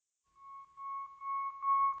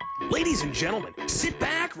Ladies and gentlemen, sit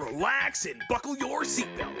back, relax, and buckle your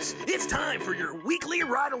seatbelts. It's time for your weekly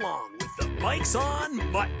ride-along with the Mics on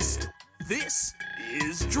Mics. This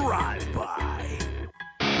is Drive-By.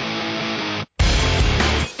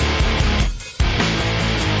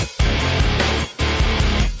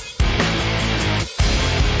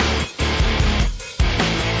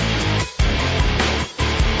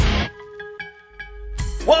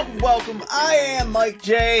 Welcome. I am Mike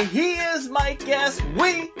J. He is Mike S.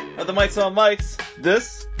 We are the Mics on Mics.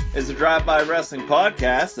 This is a Drive-By Wrestling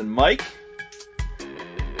podcast, and Mike,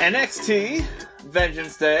 NXT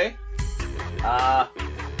Vengeance Day. I'm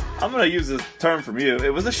gonna use this term from you.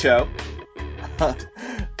 It was a show,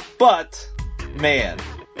 but man,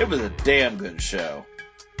 it was a damn good show.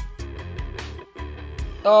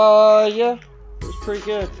 Yeah, it was pretty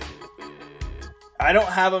good. I don't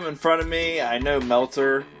have them in front of me. I know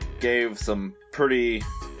Meltzer gave some pretty,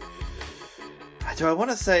 do I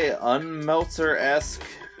want to say un-Meltzer-esque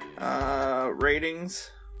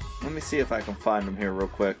ratings? Let me see if I can find them here real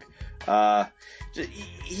quick.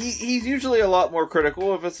 He's usually a lot more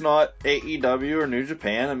critical if it's not AEW or New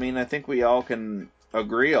Japan. I mean, I think we all can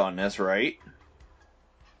agree on this, right?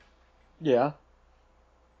 Yeah.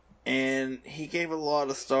 And he gave a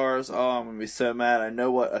lot of stars. Oh, I'm going to be so mad. I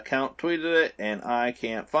know what account tweeted it, and I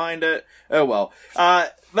can't find it. Oh, well.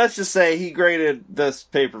 Let's just say he graded this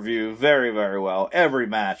pay-per-view very, very well. Every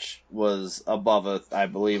match was above, I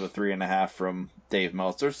believe, a 3.5 from Dave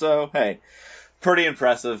Meltzer. So, hey, pretty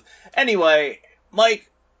impressive. Anyway,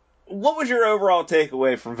 Mike, what was your overall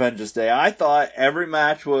takeaway from Vengeance Day? I thought every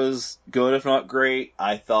match was good, if not great.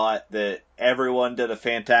 I thought that everyone did a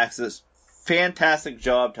fantastic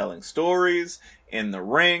job telling stories in the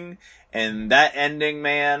ring, and that ending,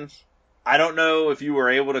 man, I don't know if you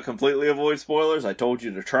were able to completely avoid spoilers. I told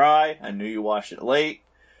you to try. I knew you watched it late.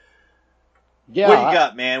 Yeah. What you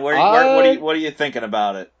got, man? What are you thinking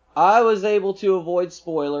about it? I was able to avoid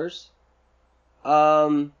spoilers.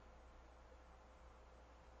 I'm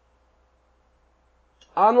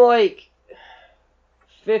like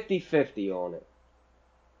 50-50 on it.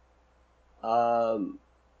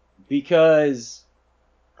 Because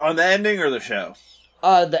on the ending or the show?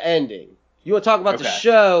 The ending. You want to talk about Okay. the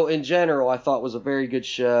show in general? I thought was a very good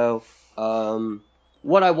show.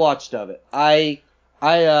 What I watched of it, Shotzi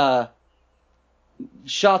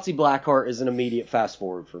Blackheart is an immediate fast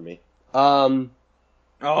forward for me.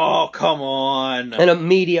 Oh, come on. An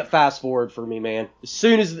immediate fast forward for me, man. As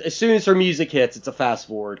soon as her music hits, it's a fast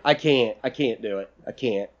forward. I can't do it. I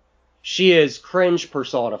can't. She is cringe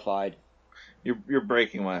personified. You're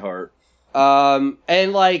breaking my heart. And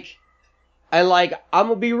I'm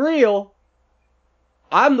gonna be real.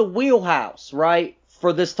 I'm the wheelhouse, right,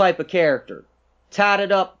 for this type of character.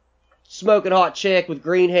 Tatted up, smoking hot chick with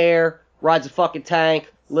green hair, rides a fucking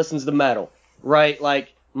tank, listens to metal, right?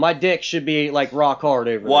 Like, my dick should be, like, rock hard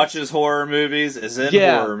over Watches horror movies, is in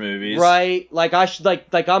horror movies. Right? Like, I should,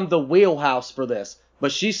 like, I'm the wheelhouse for this.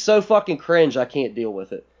 But she's so fucking cringe, I can't deal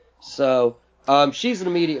with it. So, she's an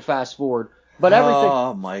immediate fast forward.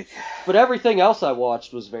 But Mike. But everything else I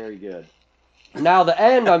watched was very good. Now, the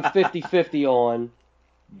end I'm 50-50 on,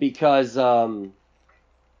 because, wow,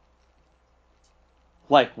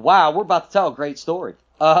 we're about to tell a great story.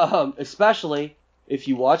 Especially if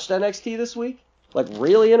you watched NXT this week. Like,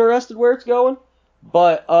 really interested where it's going.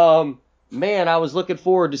 But, man, I was looking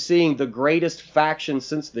forward to seeing the greatest faction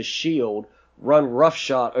since the Shield run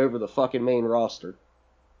roughshod over the fucking main roster.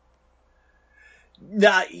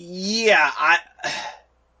 Yeah,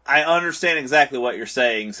 I understand exactly what you're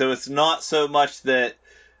saying. So it's not so much that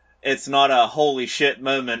it's not a holy shit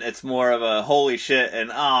moment. It's more of a holy shit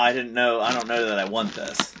and, I don't know that I want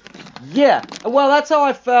this. Yeah, well, that's how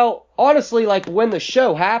I felt. Honestly, like, when the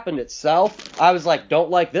show happened itself, I was like,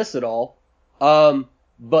 don't like this at all.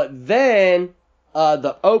 But then,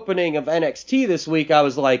 the opening of NXT this week, I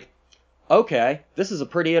was like, okay, this is a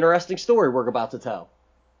pretty interesting story we're about to tell.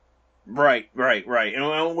 Right.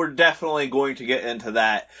 And we're definitely going to get into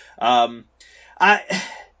that. I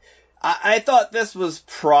thought this was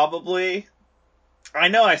probably, I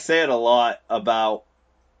know I say it a lot about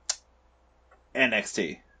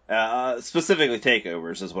NXT, specifically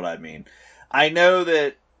takeovers is what I mean. I know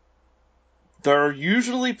that they're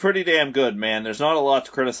usually pretty damn good, man. There's not a lot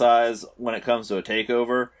to criticize when it comes to a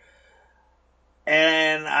takeover.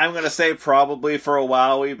 And I'm going to say probably for a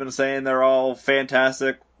while we've been saying they're all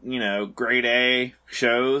fantastic, grade A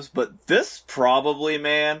shows. But this probably,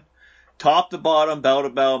 man, top to bottom, bell to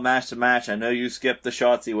bell, match to match. I know you skipped the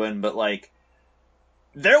Shotzi win, but like,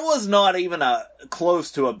 there was not even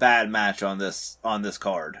close to a bad match on this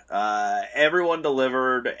card. Everyone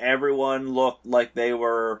delivered. Everyone looked like they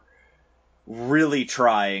were really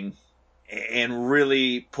trying and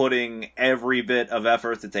really putting every bit of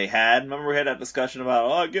effort that they had. Remember we had that discussion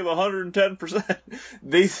about, I give 110%.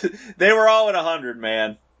 They were all at 100,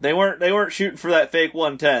 man. They weren't shooting for that fake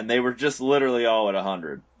 110. They were just literally all at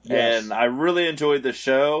 100. Yes. And I really enjoyed the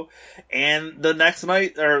show. And the next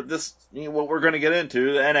night, or this, what we're going to get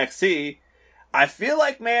into, the NXT, I feel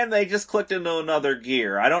like, man, they just clicked into another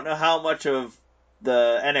gear. I don't know how much of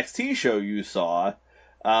the NXT show you saw,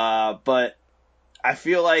 but I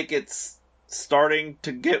feel like it's starting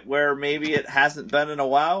to get where maybe it hasn't been in a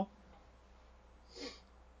while.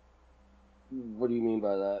 What do you mean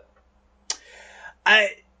by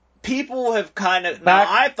that? People have kind of...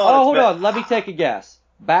 hold on. Let me take a guess.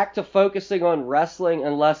 Back to focusing on wrestling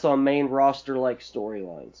and less on main roster-like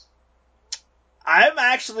storylines. I'm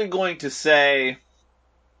actually going to say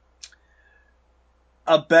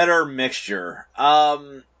a better mixture.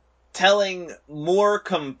 Telling more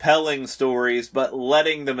compelling stories, but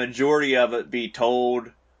letting the majority of it be told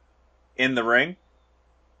in the ring.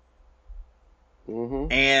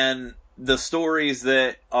 Mm-hmm. And the stories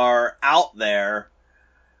that are out there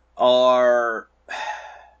are...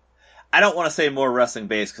 I don't want to say more wrestling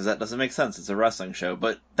based because that doesn't make sense. It's a wrestling show,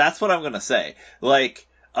 but that's what I'm going to say. Like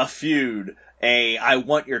a feud, I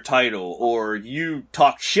want your title, or you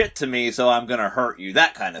talk shit to me so I'm going to hurt you,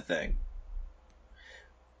 that kind of thing.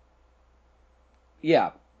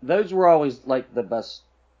 Yeah, those were always like the best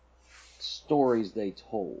stories they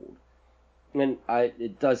told. And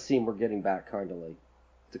it does seem we're getting back kind of like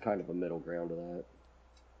to kind of a middle ground of that.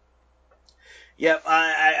 Yep,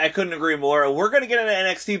 I couldn't agree more. We're going to get into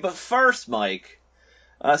NXT, but first, Mike,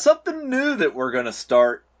 something new that we're going to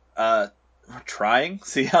start trying,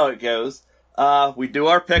 see how it goes. We do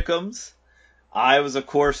our pick'ems. I was, of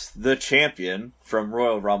course, the champion from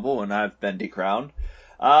Royal Rumble, and I've been decrowned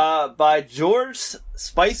by George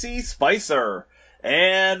Spicy Spicer.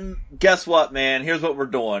 And guess what, man? Here's what we're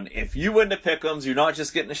doing. If you win the pick'ems, you're not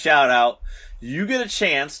just getting a shout out. You get a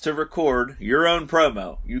chance to record your own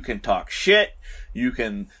promo. You can talk shit. You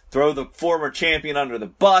can throw the former champion under the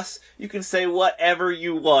bus. You can say whatever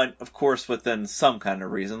you want, of course, within some kind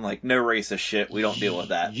of reason, like no racist shit. We don't deal with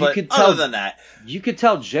that. Other than that, you could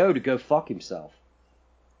tell Joe to go fuck himself.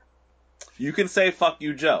 You can say "fuck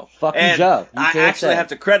you, Joe." Fuck you, Joe. I actually have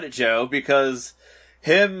to credit Joe because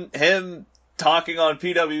him talking on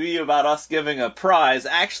PWE about us giving a prize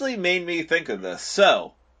actually made me think of this.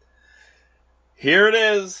 So here it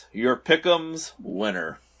is, your Pick'em's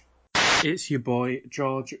winner. It's your boy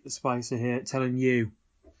George Spicer here, telling you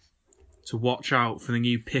to watch out for the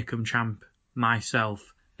new Pick'em champ,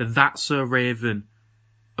 myself, the That's So Raven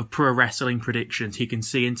of pro wrestling predictions. He can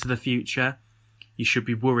see into the future. You should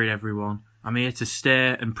be worried, everyone. I'm here to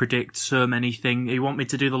stare and predict so many things. You want me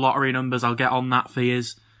to do the lottery numbers? I'll get on that for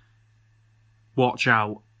yous. Watch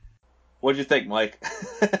out. What'd you think, Mike?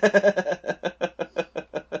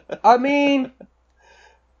 I mean,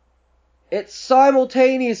 it's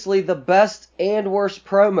simultaneously the best and worst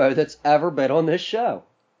promo that's ever been on this show.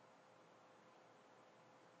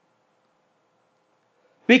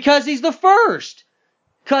 Because he's the first.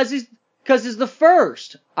 Because he's the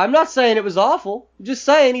first. I'm not saying it was awful. I'm just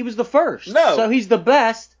saying he was the first. No. So he's the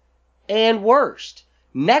best and worst.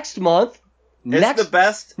 Next month, the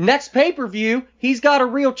best. Next pay-per-view, he's got a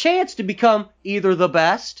real chance to become either the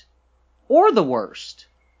best or the worst.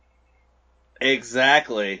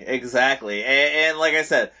 Exactly. And like I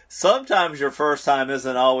said, sometimes your first time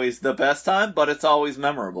isn't always the best time, but it's always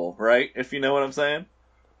memorable, right? If you know what I'm saying.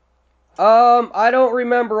 I don't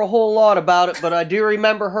remember a whole lot about it, but I do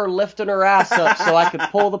remember her lifting her ass up so I could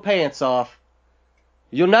pull the pants off.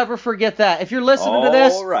 You'll never forget that. If you're listening to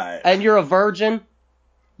this and you're a virgin,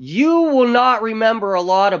 you will not remember a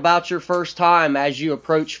lot about your first time as you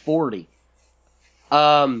approach 40.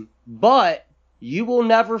 But you will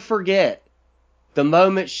never forget the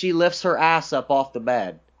moment she lifts her ass up off the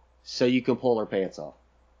bed so you can pull her pants off.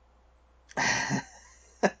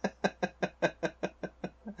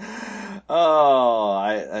 Oh,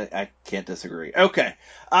 I can't disagree. Okay.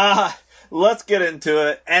 Let's get into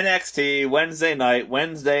it. NXT,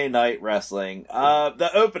 Wednesday night wrestling. The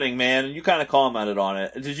opening, man, you kind of commented on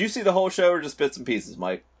it. Did you see the whole show or just bits and pieces,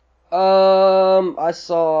 Mike? I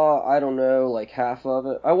saw, I don't know, like half of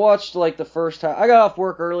it. I watched like the first half. I got off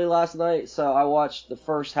work early last night, so I watched the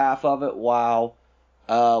first half of it while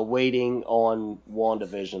waiting on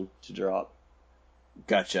WandaVision to drop.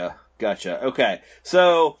 Gotcha. Okay.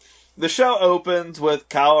 So, the show opens with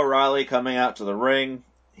Kyle O'Reilly coming out to the ring.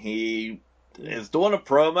 He is doing a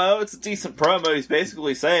promo. It's a decent promo. He's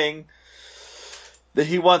basically saying that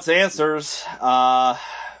he wants answers. Balor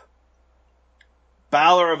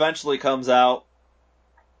Balor eventually comes out.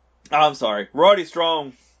 I'm sorry, Roddy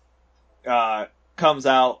Strong comes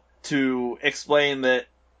out to explain that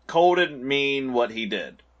Cole didn't mean what he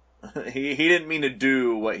did. He didn't mean to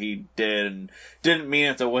do what he did, and didn't mean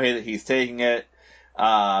it the way that he's taking it.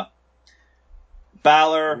 Balor,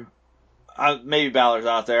 maybe Balor's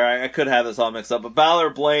out there. I could have this all mixed up, but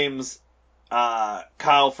Balor blames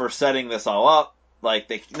Kyle for setting this all up.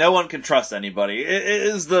 Like, no one can trust anybody. It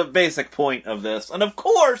is the basic point of this. And of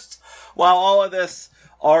course, while all of this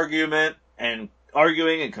arguing and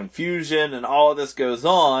confusion and all of this goes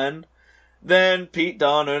on, then Pete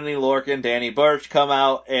Dunne, Oney Lorcan, Danny Burch come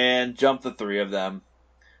out and jump the three of them.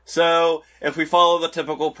 So, if we follow the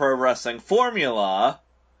typical pro wrestling formula,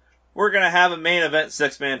 we're going to have a main event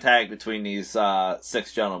 6-man tag between these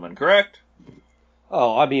 6 gentlemen, correct?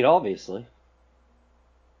 Oh, I mean, obviously.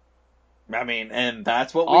 I mean, and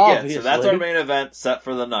that's what we Obviously. get. So that's our main event set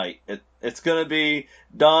for the night. It's going to be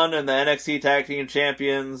Dunne and the NXT Tag Team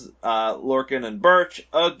Champions, Lorcan and Burch,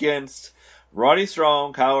 against Roddy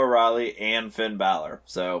Strong, Kyle O'Reilly, and Finn Balor.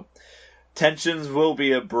 So, tensions will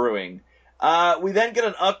be a-brewing. We then get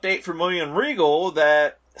an update from William Regal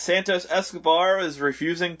that Santos Escobar is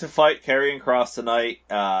refusing to fight Karrion Kross tonight.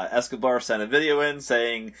 Escobar sent a video in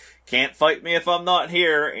saying, "Can't fight me if I'm not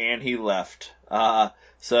here," and he left.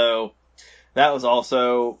 So, that was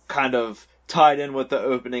also kind of tied in with the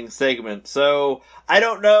opening segment. So, I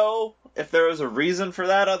don't know if there was a reason for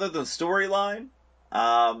that other than storyline.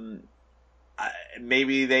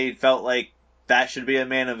 Maybe they felt like that should be a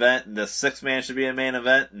main event and the 6-man should be a main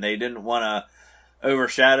event, and they didn't want to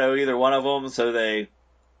overshadow either one of them, so they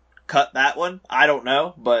cut that one. I don't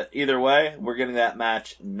know, but either way, we're getting that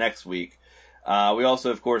match next week. We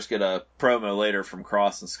also, of course, get a promo later from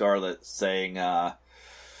Kross and Scarlett saying,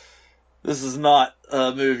 this is not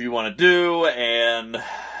a move you want to do, and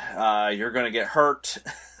you're going to get hurt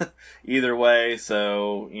either way,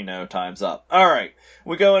 so, time's up. Alright,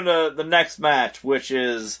 we go into the next match, which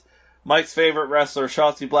is Mike's favorite wrestler,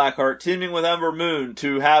 Shotzi Blackheart, teaming with Ember Moon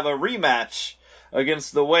to have a rematch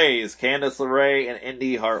against the Ways, Candice LeRae and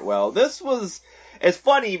Indy Hartwell. It's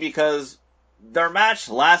funny because their match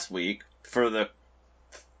last week to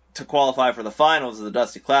qualify for the finals of the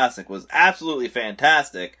Dusty Classic was absolutely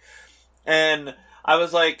fantastic. And I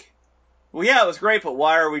was like, well, yeah, it was great, but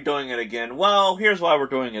why are we doing it again? Well, here's why we're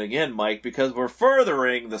doing it again, Mike, because we're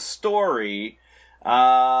furthering the story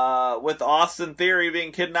with Austin Theory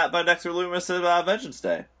being kidnapped by Dexter Lumis at Vengeance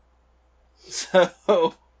Day.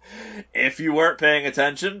 So, if you weren't paying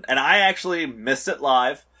attention, and I actually missed it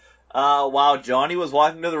live, while Johnny was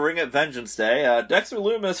walking to the ring at Vengeance Day, Dexter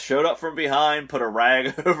Lumis showed up from behind, put a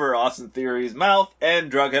rag over Austin Theory's mouth,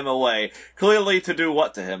 and drug him away. Clearly to do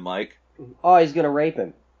what to him, Mike? Oh, he's gonna rape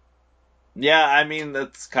him. Yeah, I mean,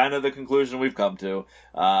 that's kind of the conclusion we've come to.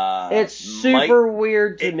 It's super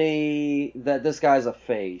weird to me that this guy's a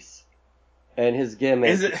face, and his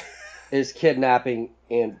gimmick is kidnapping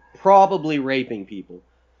and probably raping people.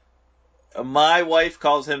 My wife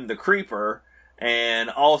calls him the Creeper, and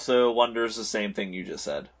also wonders the same thing you just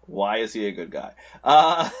said. Why is he a good guy?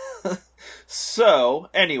 So,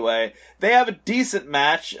 anyway, they have a decent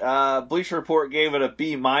match. Bleacher Report gave it a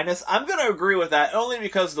B-. I'm gonna agree with that, only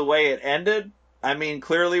because the way it ended, I mean,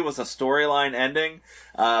 clearly was a storyline ending.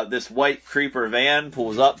 This white Creeper van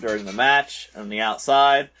pulls up during the match on the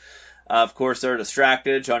outside. Of course, they're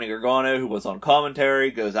distracted. Johnny Gargano, who was on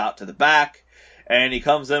commentary, goes out to the back, and he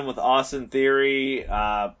comes in with Austin Theory.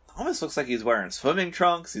 Almost looks like he's wearing swimming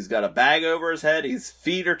trunks. He's got a bag over his head. His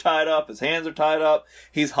feet are tied up. His hands are tied up.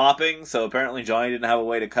 He's hopping, so apparently Johnny didn't have a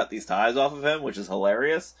way to cut these ties off of him, which is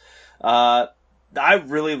hilarious. I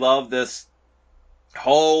really love this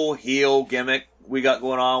whole heel gimmick we got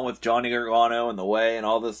going on with Johnny Gargano and the Way and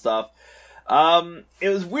all this stuff. It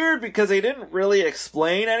was weird because they didn't really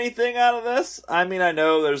explain anything out of this. I mean, I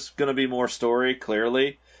know there's gonna be more story,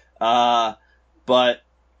 clearly. But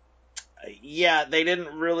yeah, they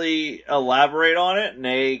didn't really elaborate on it, and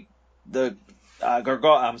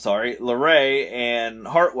LeRae and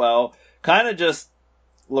Hartwell kind of just,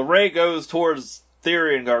 LeRae goes towards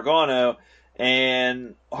Theory and Gargano,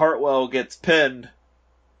 and Hartwell gets pinned,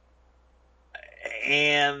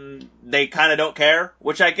 and they kind of don't care,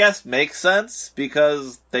 which I guess makes sense,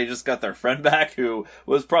 because they just got their friend back who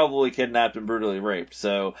was probably kidnapped and brutally raped.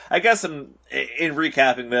 So, I guess in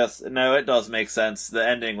recapping this, no, it does make sense. The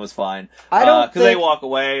ending was fine. Because they walk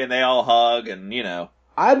away and they all hug, and,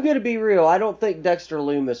 I'm gonna be real, I don't think Dexter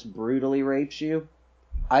Lumis brutally rapes you.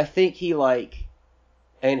 I think he,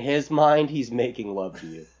 in his mind, he's making love to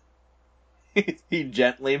you. He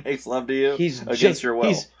gently makes love to you against your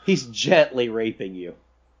will. He's gently raping you.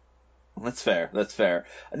 That's fair. That's fair.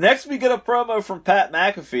 Next, we get a promo from Pat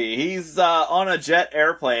McAfee. He's on a jet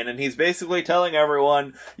airplane, and he's basically telling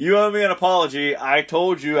everyone, "You owe me an apology. I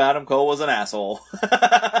told you Adam Cole was an asshole."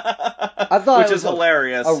 I thought which it was is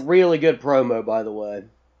hilarious. A really good promo, by the way.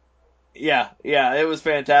 Yeah, it was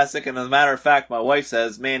fantastic. And as a matter of fact, my wife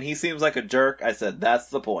says, "Man, he seems like a jerk." I said, "That's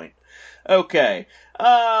the point." Okay.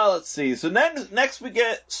 Let's see. So next we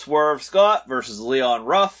get Swerve Scott versus Leon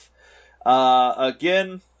Ruff.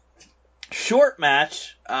 Again, short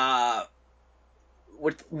match,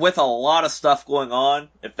 with a lot of stuff going on,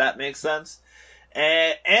 if that makes sense.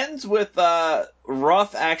 And ends with,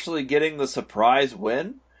 Ruff actually getting the surprise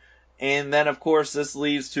win. And then, of course, this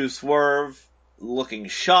leads to Swerve looking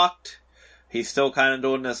shocked. He's still kind of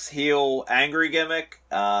doing this heel angry gimmick,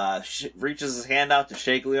 reaches his hand out to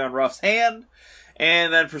shake Leon Ruff's hand,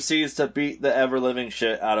 and then proceeds to beat the ever-living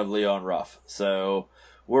shit out of Leon Ruff. So,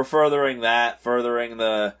 we're furthering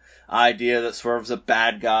the idea that Swerve's a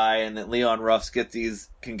bad guy and that Leon Ruff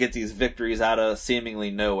can get these victories out of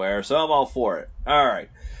seemingly nowhere. So I'm all for it. Alright.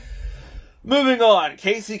 Moving on,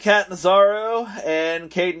 Casey Catanzaro and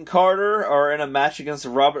Caden Carter are in a match against the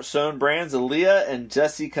Robert Stone Brands, Aaliyah and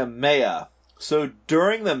Jessica Maya. So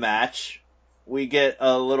during the match, we get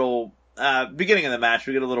a little, beginning of the match,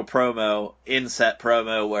 we get a little promo, inset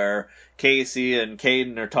promo, where Casey and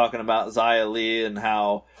Caden are talking about Xia Li and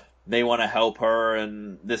how they want to help her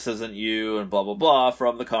and this isn't you and blah blah blah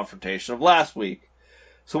from the confrontation of last week.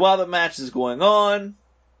 So while the match is going on,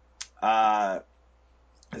 Xia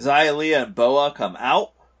Li and Boa come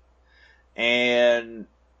out, and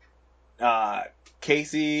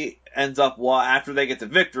Casey ends up, after they get the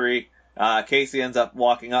victory, Casey ends up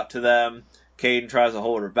walking up to them. Caden tries to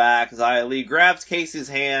hold her back. Xia Li grabs Casey's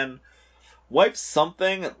hand, wipes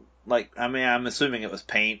something, I'm assuming it was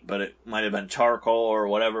paint, but it might have been charcoal or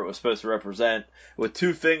whatever it was supposed to represent, with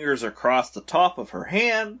 2 fingers across the top of her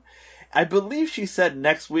hand. I believe she said,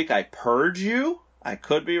 "Next week I purge you." I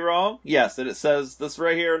could be wrong. Yes, and it says this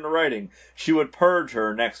right here in the writing. She would purge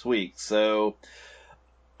her next week. So,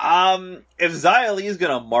 if Xia Li is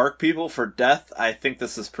gonna mark people for death, I think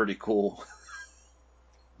this is pretty cool.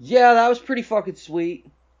 Yeah, that was pretty fucking sweet.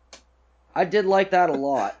 I did like that a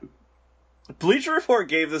lot. Bleacher Report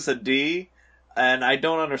gave this a D, and I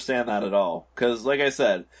don't understand that at all. Because, like I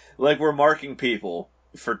said, we're marking people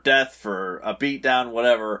for death, for a beatdown,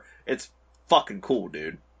 whatever. It's fucking cool,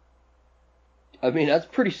 dude. I mean, that's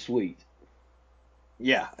pretty sweet.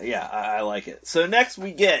 Yeah, I like it. So next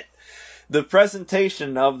we get the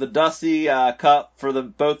presentation of the Dusty Cup for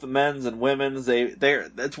both the men's and women's.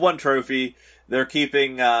 It's one trophy. They're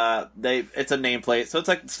keeping it's a nameplate, so it's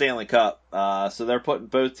like the Stanley Cup. So they're putting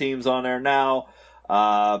both teams on there now.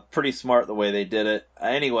 Pretty smart the way they did it.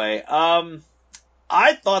 Anyway,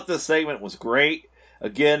 I thought this segment was great.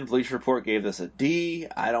 Again, Bleacher Report gave this a D.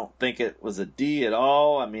 I don't think it was a D at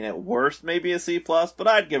all. I mean, at worst, maybe a C+, but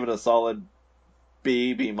I'd give it a solid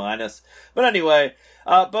B, B-. But anyway,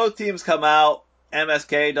 both teams come out.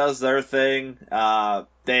 MSK does their thing.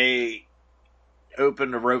 They open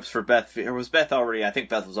the ropes for Beth. Or was Beth already? I think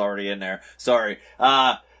Beth was already in there. Sorry.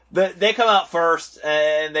 They come out first,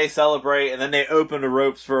 and they celebrate, and then they open the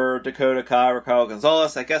ropes for Dakota Kai, Raquel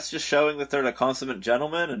Gonzalez, I guess just showing that they're the consummate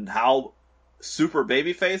gentlemen and how super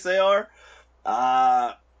babyface they are.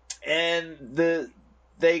 And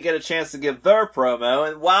they get a chance to give their promo,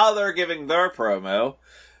 and while they're giving their promo,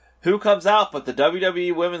 who comes out but the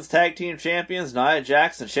WWE Women's Tag Team Champions, Nia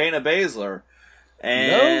Jax and Shayna Baszler.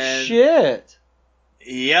 And, no shit.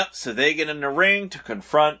 Yep, so they get in the ring to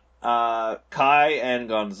confront Kai and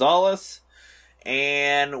Gonzalez.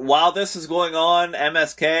 And while this is going on,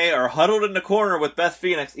 MSK are huddled in the corner with Beth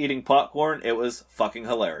Phoenix eating popcorn. It was fucking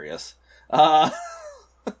hilarious.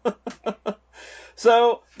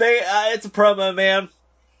 So it's a promo, man.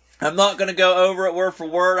 I'm not gonna go over it word for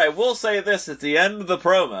word. I will say this at the end of the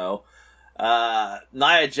promo.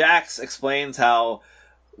 Nia Jax explains how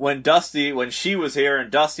when she was here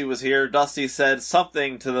and Dusty was here, Dusty said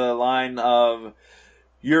something to the line of,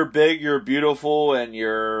 "You're big, you're beautiful, and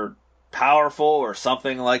you're powerful," or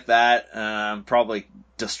something like that. I'm probably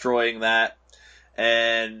destroying that.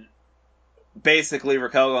 And basically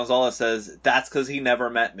Raquel Gonzalez says, "That's because he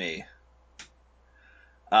never met me."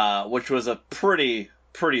 Which was a pretty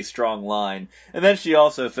strong line. And then she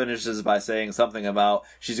also finishes by saying something about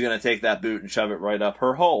she's going to take that boot and shove it right up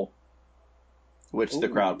her hole. Which the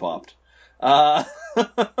crowd popped.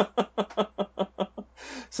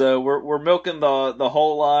 So we're milking the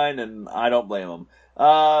whole line, and I don't blame them.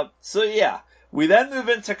 So yeah. We then move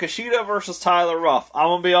into Kushida versus Tyler Ruff. I'm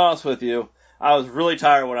going to be honest with you. I was really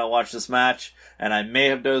tired when I watched this match, and I may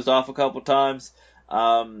have dozed off a couple times.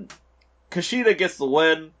 Kushida gets the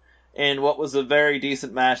win in what was a very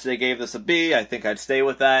decent match. They gave this a B. I think I'd stay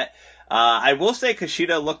with that. I will say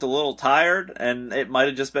Kushida looked a little tired, and it might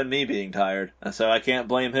have just been me being tired, so I can't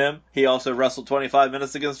blame him. He also wrestled 25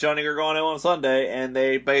 minutes against Johnny Gargano on Sunday, and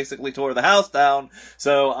they basically tore the house down,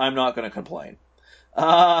 so I'm not going to complain.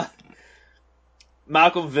 Malcolm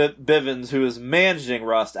Bivens, who is managing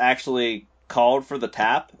Rust, actually called for the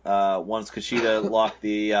tap once Kushida locked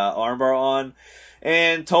the armbar on,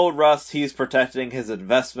 and told Rust he's protecting his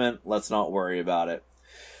investment. Let's not worry about it.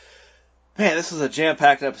 Man, this is a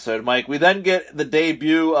jam-packed episode, Mike. We then get the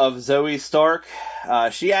debut of Zoe Stark.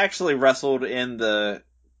 She actually wrestled in the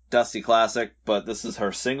Dusty Classic, but this is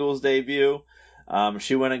her singles debut.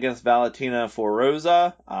 She went against Valentina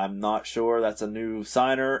Foroza. I'm not sure. That's a new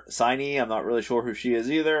signee. I'm not really sure who she is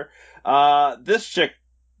either. This chick,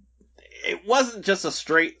 it wasn't just a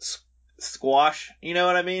straight squash, you know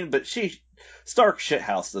what I mean? But Stark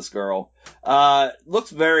shithoused this girl.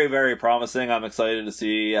 Looks very, very promising. I'm excited to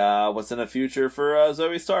see what's in the future for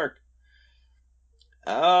Zoe Stark.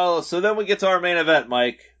 So then we get to our main event,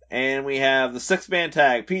 Mike, and we have the 6-man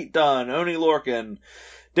tag: Pete Dunne, Oney Lorcan,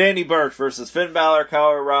 Danny Burch versus Finn Balor,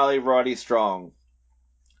 Kyle O'Reilly, Roddy Strong.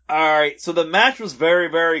 Alright, so the match was very,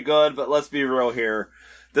 very good, but let's be real here.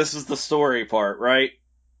 This is the story part, right?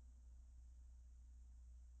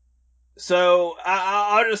 So,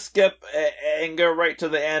 I'll just skip and go right to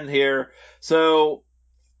the end here. So,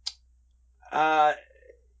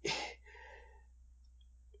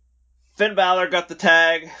 Finn Balor got the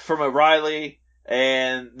tag from O'Reilly,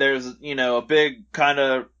 and there's, a big kind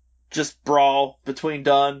of just brawl between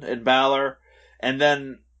Dunne and Balor, and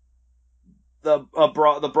then the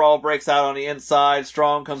brawl breaks out on the inside.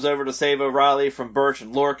 Strong comes over to save O'Reilly from Burch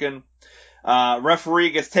and Lorcan.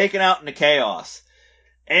 Referee gets taken out into chaos.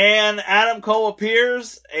 And Adam Cole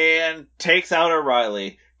appears and takes out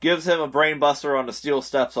O'Reilly, gives him a brainbuster on the steel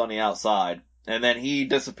steps on the outside, and then he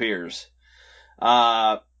disappears.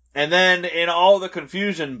 And then in all the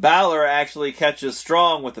confusion, Balor actually catches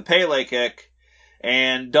Strong with the Pele kick,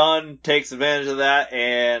 and Dunne takes advantage of that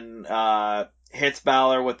and hits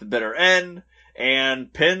Balor with the bitter end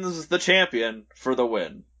and pins the champion for the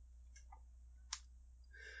win.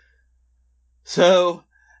 So,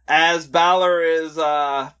 as Balor is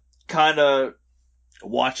kind of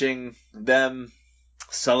watching them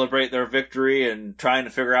celebrate their victory and trying to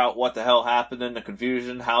figure out what the hell happened in the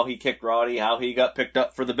confusion, how he kicked Roddy, how he got picked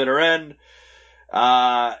up for the bitter end,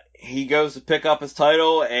 he goes to pick up his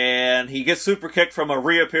title, and he gets super kicked from a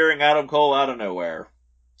reappearing Adam Cole out of nowhere.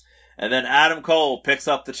 And then Adam Cole picks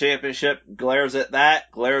up the championship, glares at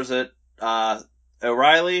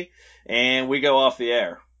O'Reilly, and we go off the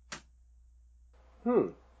air.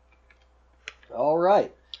 All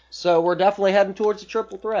right. So we're definitely heading towards a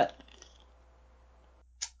triple threat.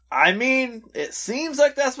 I mean, it seems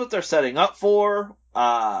like that's what they're setting up for.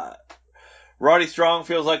 Roddy Strong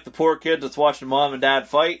feels like the poor kid that's watching mom and dad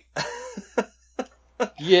fight.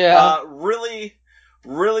 Yeah. Really,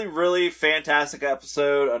 really, really fantastic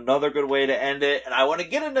episode. Another good way to end it. And I want to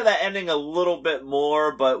get into that ending a little bit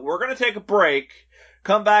more, but we're going to take a break,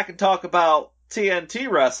 come back and talk about TNT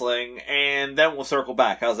wrestling, and then we'll circle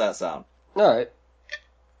back. How's that sound? All right.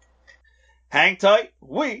 Hang tight.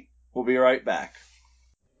 We will be right back.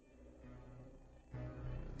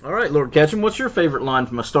 All right, Lord Ketchum, what's your favorite line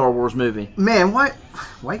from a Star Wars movie? Man, why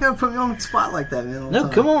you gotta put me on the spot like that, man? No,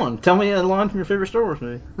 come on. Tell me a line from your favorite Star Wars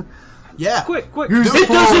movie. Yeah. Quick. It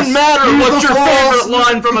doesn't matter what your favorite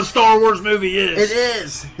line from a Star Wars movie is. It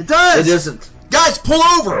is. It does. It isn't. Guys, pull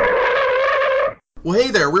over! Well, hey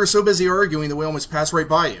there. We were so busy arguing that we almost passed right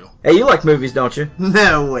by you. Hey, you like movies, don't you?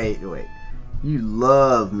 No, wait. You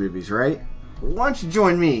love movies, right? Why don't you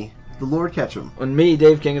join me, the Lord Ketchum? And me,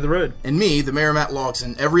 Dave King of the Road. And me, the Mayor Matt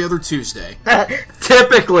Logson, every other Tuesday.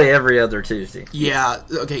 Typically every other Tuesday. Yeah,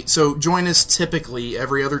 okay, so join us typically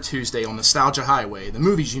every other Tuesday on Nostalgia Highway, the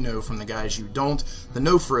movies you know from the guys you don't, the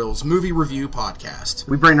No Frills Movie Review Podcast.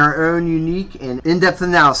 We bring our own unique and in-depth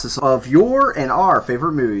analysis of your and our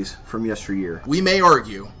favorite movies from yesteryear. We may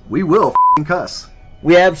argue. We will f***ing cuss.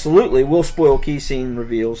 We absolutely will spoil key scene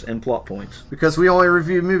reveals and plot points. Because we only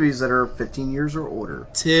review movies that are 15 years or older.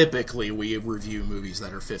 Typically, we review movies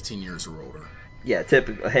that are 15 years or older. Yeah,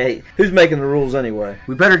 typically. Hey, who's making the rules anyway?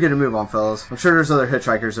 We better get a move on, fellas. I'm sure there's other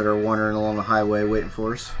hitchhikers that are wandering along the highway waiting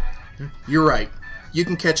for us. You're right. You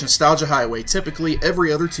can catch Nostalgia Highway typically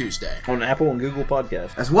every other Tuesday. On Apple and Google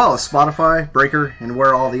Podcasts. As well as Spotify, Breaker, and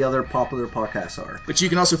where all the other popular podcasts are. But you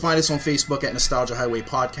can also find us on Facebook at Nostalgia Highway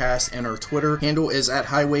Podcast, and our Twitter handle is at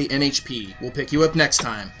HighwayNHP. We'll pick you up next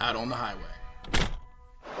time out on the highway.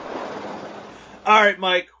 Alright,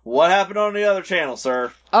 Mike, what happened on the other channel,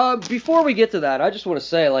 sir? Before we get to that, I just want to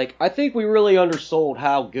say, like, I think we really undersold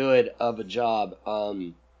how good of a job,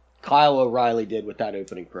 Kyle O'Reilly did with that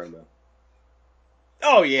opening promo.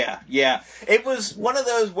 Oh, yeah. It was one of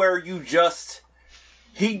those where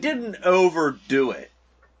he didn't overdo it.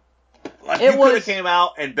 Like, you could have came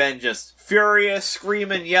out and been just furious,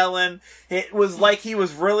 screaming, yelling. It was like he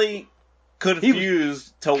was really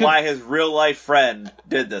confused why his real life friend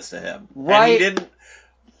did this to him. Right. And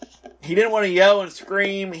he didn't want to yell and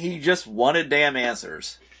scream, he just wanted damn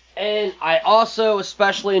answers. And I also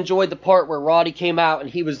especially enjoyed the part where Roddy came out and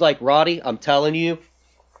he was like, Roddy, I'm telling you,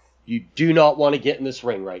 you do not want to get in this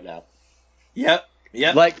ring right now. Yep.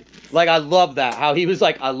 Like I love that. How he was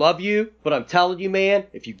like, I love you, but I'm telling you, man,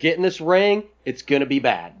 if you get in this ring, it's gonna be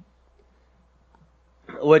bad.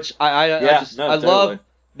 Which I love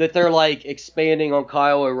that they're like expanding on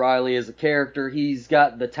Kyle O'Reilly as a character. He's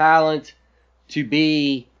got the talent to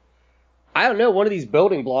be, I don't know, one of these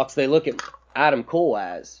building blocks they look at Adam Cole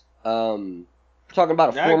as. Talking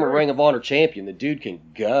about a former Ring of Honor champion. The dude can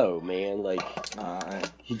go, man. Like,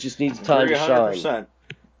 he just needs time to shine. 100%.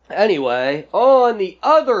 Anyway, on the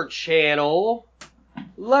other channel,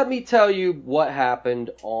 let me tell you what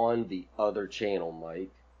happened on the other channel,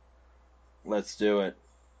 Mike. Let's do it.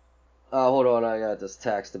 Hold on, I got this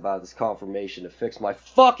text about this confirmation to fix my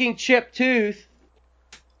fucking chipped tooth.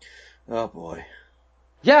 Oh, boy.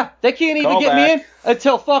 Yeah, they can't even get me in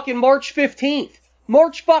until fucking March 15th.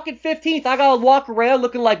 March fucking 15th, I gotta walk around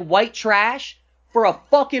looking like white trash for a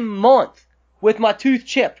fucking month with my tooth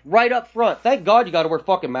chipped right up front. Thank God you gotta wear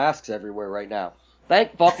fucking masks everywhere right now.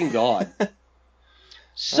 Thank fucking God.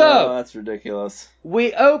 So, that's ridiculous.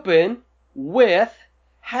 We open with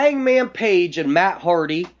Hangman Page and Matt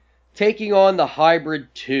Hardy taking on the Hybrid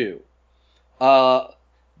 2.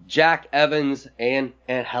 Jack Evans and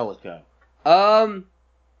Angelico.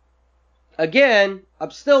 Again,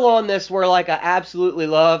 I'm still on this where, like, I absolutely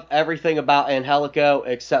love everything about Angelico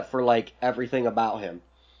except for, like, everything about him.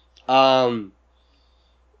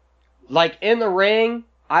 Like, in the ring,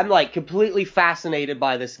 I'm, like, completely fascinated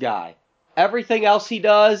by this guy. Everything else he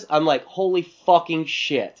does, I'm like, holy fucking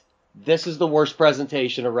shit. This is the worst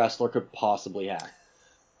presentation a wrestler could possibly have.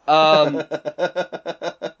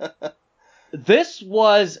 This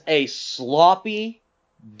was a sloppy,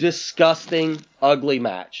 disgusting, ugly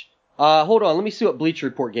match. Hold on, let me see what Bleacher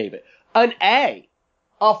Report gave it. An A.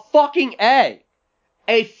 A fucking A.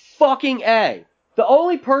 A fucking A. The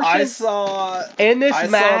only person in this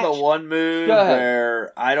match... I saw the one move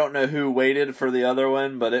where I don't know who waited for the other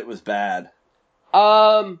one, but it was bad.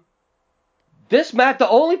 This match, the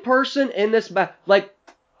only person in this match, like,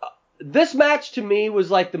 this match to me was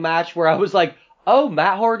like the match where I was like, oh,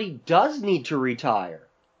 Matt Hardy does need to retire.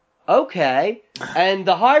 Okay. And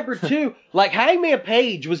the Hybrid 2, like, Hangman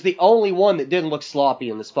Page was the only one that didn't look sloppy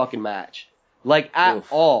in this fucking match. Like, at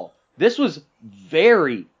all. This was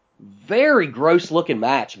very, very gross looking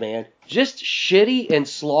match, man. Just shitty and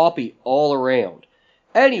sloppy all around.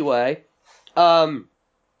 Anyway,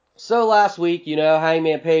 so last week, you know,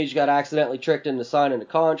 Hangman Page got accidentally tricked into signing a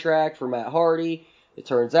contract for Matt Hardy. It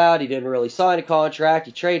turns out he didn't really sign a contract.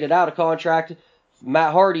 He traded out a contract,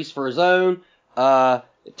 Matt Hardy's, for his own.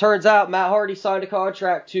 It turns out Matt Hardy signed a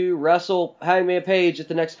contract to wrestle Hangman Page at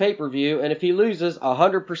the next pay-per-view, and if he loses,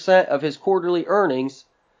 100% of his quarterly earnings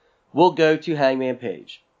will go to Hangman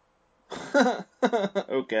Page.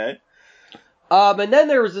 Okay. And then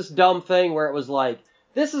there was this dumb thing where it was like,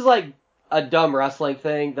 this is like a dumb wrestling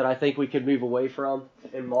thing that I think we could move away from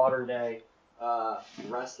in modern day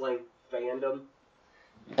wrestling fandom.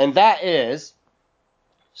 And that is,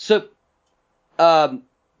 so,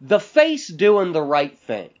 the face doing the right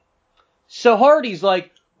thing. So Hardy's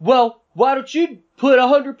like, well, why don't you put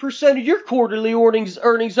 100% of your quarterly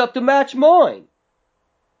earnings up to match mine?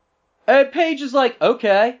 And Page is like,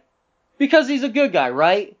 okay. Because he's a good guy,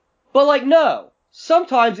 right? But like, no.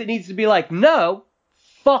 Sometimes it needs to be like, no,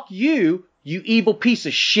 fuck you, you evil piece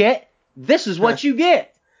of shit. This is what you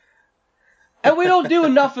get. And we don't do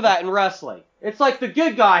enough of that in wrestling. It's like the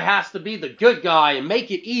good guy has to be the good guy and make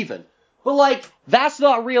it even. But like, that's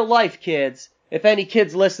not real life, kids. If any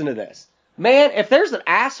kids listen to this. Man, if there's an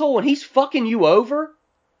asshole and he's fucking you over,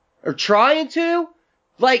 or trying to,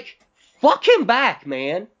 like, fuck him back,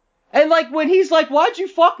 man. And like, when he's like, why'd you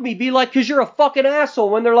fuck me? Be like, 'cause you're a fucking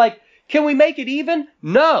asshole. When they're like, can we make it even?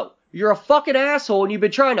 No. You're a fucking asshole and you've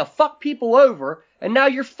been trying to fuck people over, and now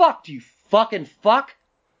you're fucked, you fucking fuck.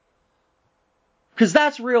 'Cause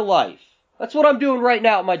that's real life. That's what I'm doing right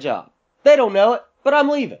now at my job. They don't know it, but I'm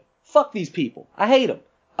leaving. Fuck these people. I hate them.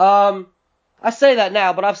 I say that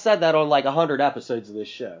now, but I've said that on like 100 episodes of this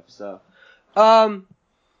show. So,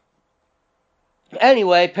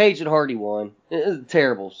 Anyway, Paige and Hardy won. It was a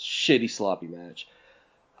terrible, shitty, sloppy match.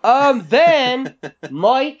 Then,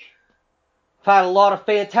 Mike had a lot of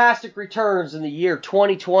fantastic returns in the year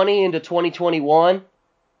 2020 into 2021. Right.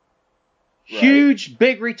 Huge,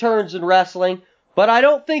 big returns in wrestling, but I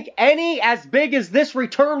don't think any as big as this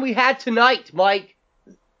return we had tonight, Mike.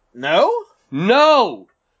 No? No!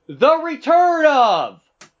 The return of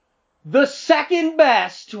the second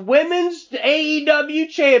best women's AEW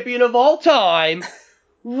champion of all time,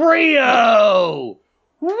 Rio!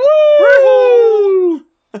 Woo!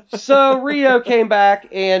 So Rio came back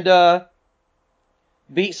and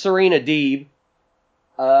beat Serena Deeb.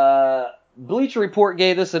 Bleacher Report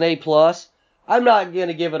gave this an A+. I'm not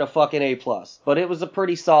gonna give it a fucking A+, but it was a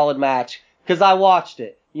pretty solid match, because I watched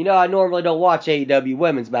it. You know, I normally don't watch AEW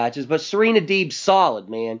women's matches, but Serena Deeb's solid,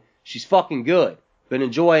 man. She's fucking good. Been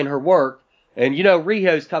enjoying her work. And, you know,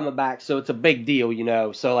 Rio's coming back, so it's a big deal, you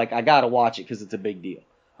know. So, like, I gotta watch it because it's a big deal.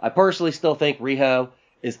 I personally still think Rio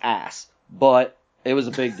is ass, but it was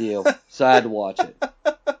a big deal, so I had to watch it.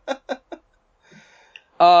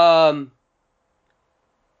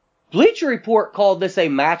 Bleacher Report called this a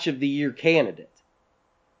match of the year candidate.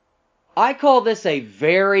 I call this a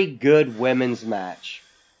very good women's match.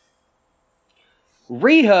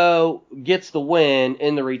 Riho gets the win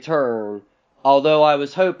in the return, although I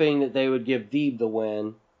was hoping that they would give Deeb the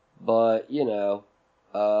win, but, you know,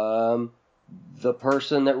 the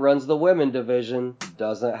person that runs the women division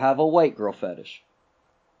doesn't have a white girl fetish.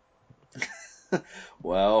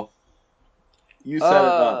 Well, you said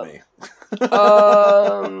it,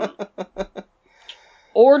 not me.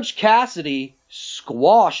 Orange Cassidy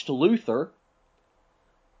squashed Luther.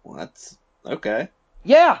 What? Okay.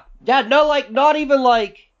 Yeah, no, like, not even,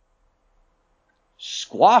 like,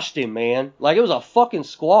 squashed him, man. Like, it was a fucking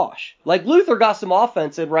squash. Like, Luther got some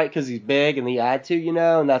offense in, right, because he's big and he had to, you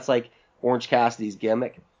know, and that's, like, Orange Cassidy's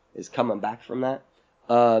gimmick is coming back from that.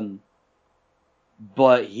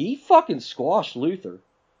 But he fucking squashed Luther.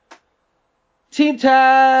 Team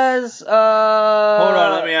Taz, Hold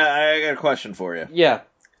on, I got a question for you. Yeah.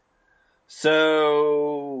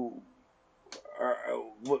 So,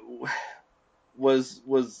 was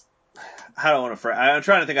how do I want to phrase? I'm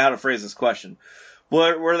trying to think of how to phrase this question.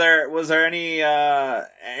 Was there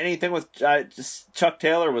anything with just Chuck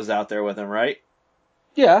Taylor was out there with him, right?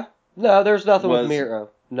 Yeah. No, there's nothing with Miro.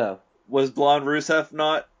 No. Was Blonde Rusev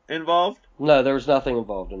not involved? No, there was nothing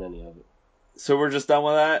involved in any of it. So we're just done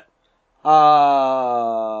with that?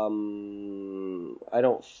 I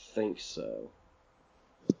don't think so.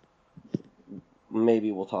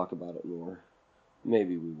 Maybe we'll talk about it more.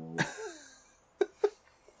 Maybe we won't.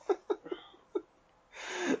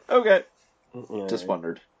 Okay. All just right.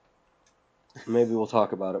 wondered. Maybe we'll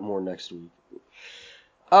talk about it more next week.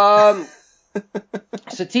 So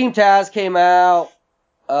Team Taz came out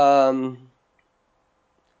to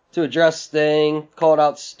address Sting, called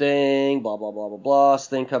out Sting, blah, blah, blah, blah, blah.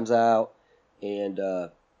 Sting comes out, and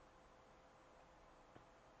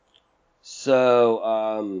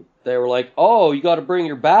so they were like, oh, you got to bring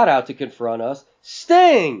your bat out to confront us.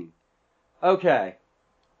 Sting! Okay.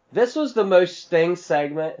 This was the most Sting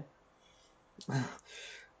segment.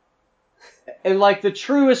 And, like, the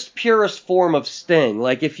truest, purest form of Sting.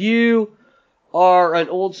 Like, if you are an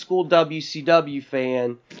old school WCW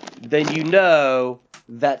fan, then you know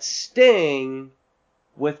that Sting,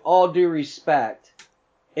 with all due respect,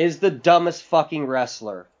 is the dumbest fucking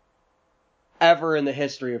wrestler ever in the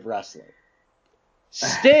history of wrestling.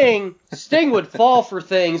 Sting would fall for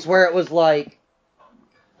things where it was like,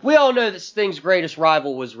 we all know that Sting's greatest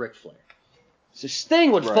rival was Ric Flair. So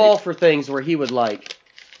Sting would fall for things where he would, like,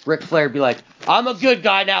 Ric Flair would be like, I'm a good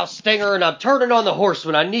guy now, Stinger, and I'm turning on the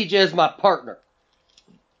Horseman. I need you as my partner.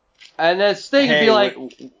 And then Sting would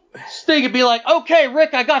be like, okay,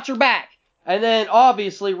 Rick, I got your back. And then,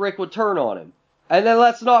 obviously, Rick would turn on him. And then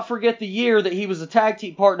let's not forget the year that he was a tag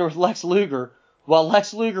team partner with Lex Luger, while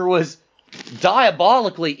Lex Luger was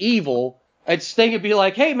diabolically evil, and Sting would be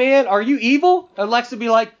like, hey, man, are you evil? And Lex would be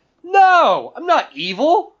like, no, I'm not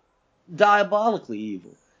evil. Diabolically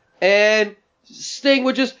evil. And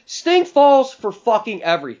Sting falls for fucking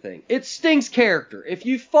everything. It's Sting's character. If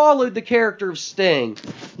you followed the character of Sting,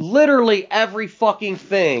 literally every fucking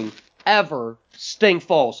thing ever Sting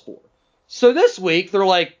falls for. So this week, they're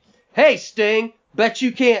like, hey, Sting, bet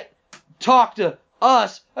you can't talk to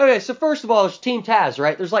us. Okay, so first of all, there's Team Taz,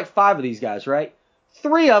 right? There's like 5 of these guys, right?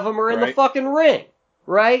 3 of them are in the fucking ring,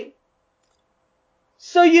 right?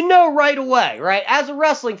 So you know right away, right? As a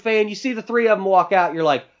wrestling fan, you see the 3 of them walk out, you're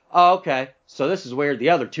like, oh, okay, so this is weird. The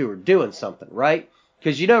other 2 are doing something, right?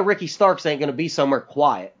 Because you know Ricky Starks ain't going to be somewhere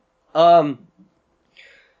quiet. So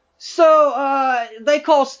they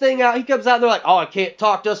call Sting out. He comes out and they're like, oh, I can't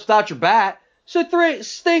talk to us without your bat. So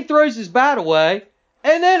Sting throws his bat away.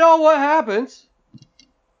 And then what happens?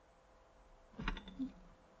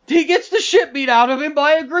 He gets the shit beat out of him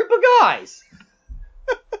by a group of guys.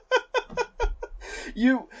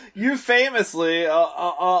 You famously,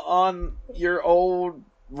 on your old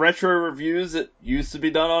retro reviews that used to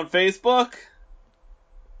be done on Facebook.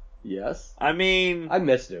 Yes. I mean, I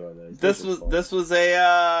miss doing those. This was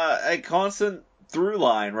a constant through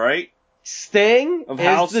line, right? Sting of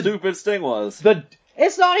how stupid Sting was.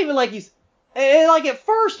 It's not even like he's like at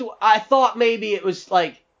first I thought maybe it was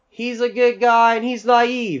like he's a good guy and he's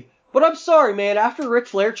naive. But I'm sorry, man. After Ric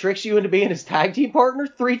Flair tricks you into being his tag team partner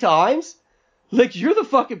 3 times, like you're the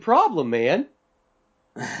fucking problem, man.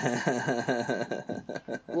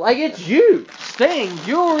 Like, it's you, Sting,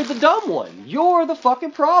 you're the dumb one. You're the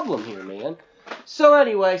fucking problem here, man. So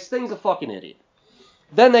anyway, Sting's a fucking idiot.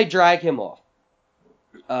 Then they drag him off.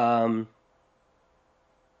 I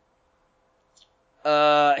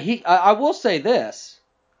will say this.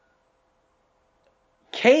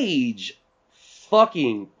 Cage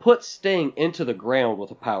fucking put Sting into the ground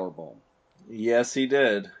with a powerbomb. Yes, he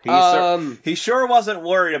did. He sure wasn't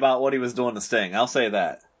worried about what he was doing to Sting. I'll say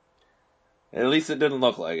that. At least it didn't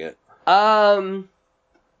look like it. Bro,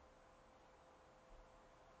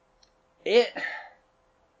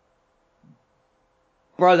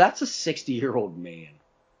 that's a 60-year-old man.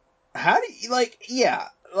 How do you,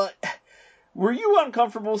 were you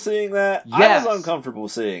uncomfortable seeing that? Yes. I was uncomfortable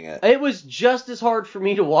seeing it. It was just as hard for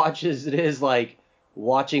me to watch as it is, like,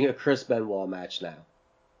 watching a Chris Benoit match now.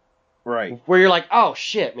 Right. Where you're like, oh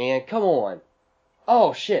shit, man, come on.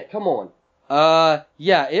 Oh shit, come on.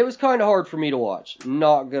 Yeah, it was kind of hard for me to watch.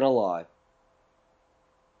 Not gonna lie.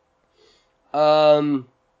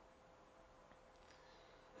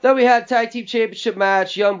 Then we had Tag Team Championship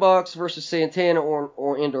match, Young Bucks versus Santana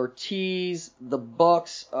and Ortiz. The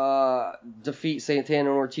Bucks, defeat Santana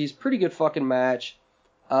and Ortiz. Pretty good fucking match.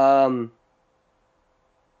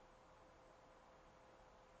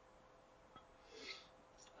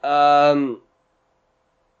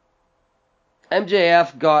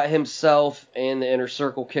 MJF got himself and the Inner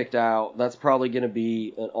Circle kicked out. That's probably going to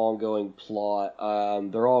be an ongoing plot.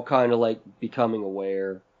 They're all kind of like becoming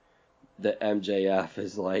aware that MJF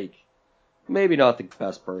is like maybe not the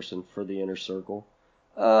best person for the Inner Circle.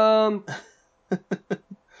 You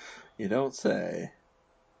don't say.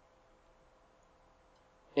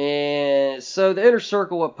 And so the Inner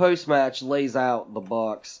Circle at post-match lays out the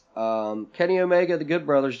Bucks. Kenny Omega, the Good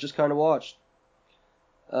Brothers, just kind of watched.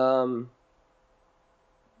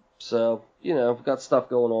 So, you know, we've got stuff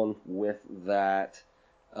going on with that.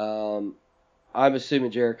 I'm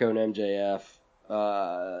assuming Jericho and MJF,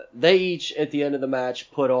 they each, at the end of the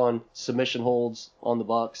match, put on submission holds on the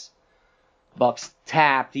Bucks. Bucks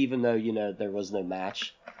tapped, even though, you know, there was no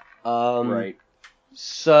match. Right.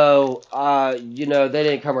 So, you know, they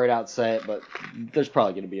didn't come right out and say it, but there's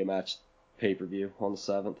probably going to be a match pay-per-view on the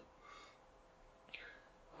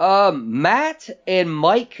 7th. Matt and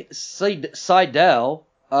Mike Sydal,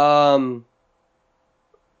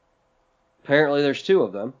 apparently there's 2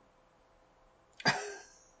 of them,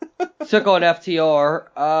 took on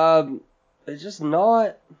FTR. It's just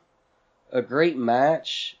not a great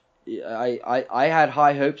match. I had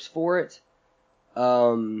high hopes for it.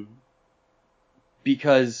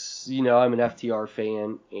 Because, you know, I'm an FTR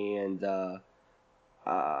fan, and I'm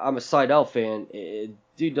a Sydal fan.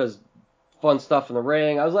 Dude does fun stuff in the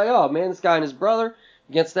ring. I was like, oh, man, this guy and his brother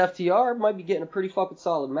against FTR might be getting a pretty fucking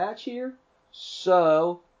solid match here.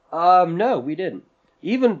 So, no, we didn't.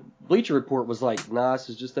 Even Bleacher Report was like, nah, this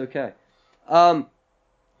is just okay.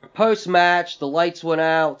 Post-match, the lights went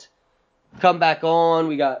out. Come back on,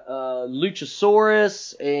 we got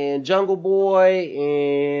Luchasaurus and Jungle Boy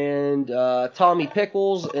and Tommy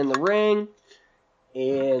Pickles in the ring.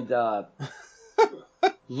 And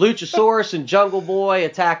Luchasaurus and Jungle Boy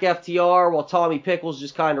attack FTR while Tommy Pickles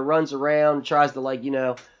just kind of runs around and tries to, like, you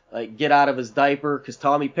know, like get out of his diaper because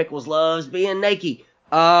Tommy Pickles loves being naked.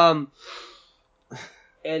 And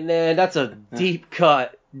then that's a deep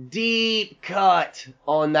cut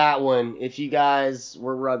on that one if you guys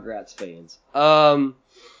were Rugrats fans.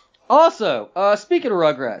 Also, speaking of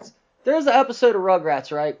Rugrats, there's an episode of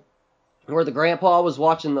Rugrats, right, where the grandpa was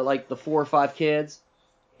watching the 4 or 5 kids,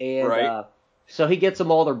 and right. So he gets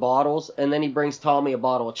them all their bottles, and then he brings Tommy a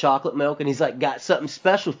bottle of chocolate milk, and he's like, got something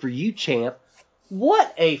special for you, champ.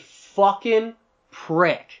 What a fucking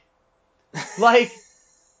prick. Like,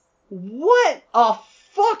 what a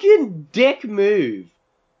fucking dick move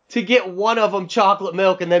to get one of them chocolate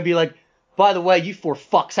milk and then be like, by the way, you 4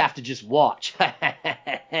 fucks have to just watch.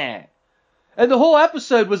 And the whole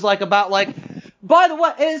episode was like about like, by the way,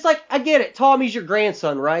 and it's like, I get it, Tommy's your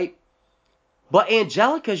grandson, right? But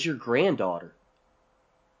Angelica's your granddaughter.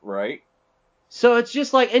 Right. So it's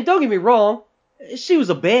just like, and don't get me wrong, she was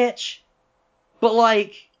a bitch. But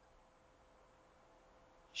like,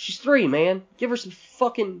 she's 3, man. Give her some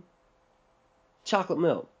fucking chocolate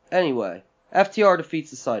milk. Anyway, FTR defeats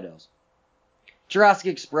the Sydals. Jurassic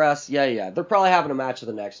Express, yeah. They're probably having a match of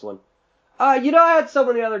the next one. I had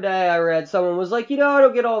someone the other day, I read, someone was like, I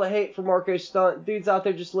don't get all the hate for Marco Stunt. Dude's out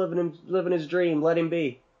there just living his dream. Let him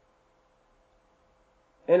be.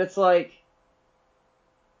 And it's like,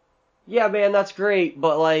 yeah, man, that's great,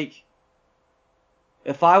 but like,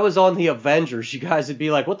 if I was on the Avengers, you guys would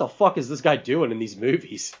be like, what the fuck is this guy doing in these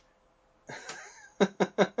movies?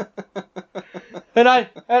 and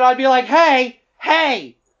I'd be like, hey,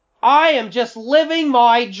 I am just living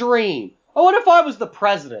my dream. Oh, what if I was the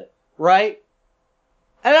president, right?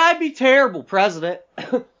 And I'd be terrible president.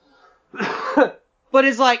 But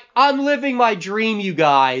it's like, I'm living my dream, you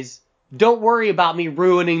guys. Don't worry about me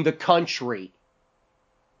ruining the country.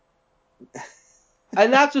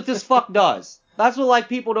 And that's what this fuck does. That's what, like,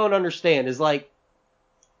 people don't understand, is like,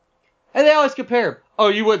 and they always compare him. Oh,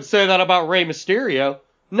 you wouldn't say that about Rey Mysterio.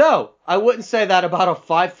 No, I wouldn't say that about a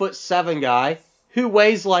 5'7" guy who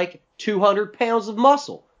weighs like 200 pounds of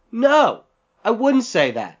muscle. No, I wouldn't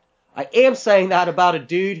say that. I am saying that about a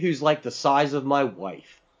dude who's like the size of my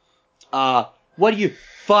wife. What are you,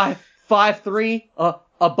 5'3", a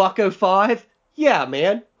 $105? Yeah,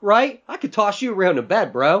 man, right? I could toss you around in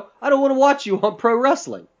bed, bro. I don't want to watch you on pro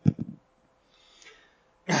wrestling.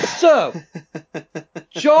 So,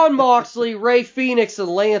 Jon Moxley, Ray Phoenix, and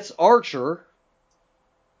Lance Archer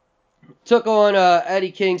took on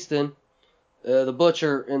Eddie Kingston, the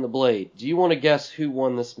Butcher, and the Blade. Do you want to guess who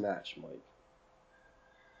won this match, Mike?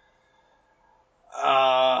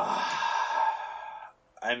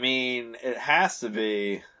 I mean, it has to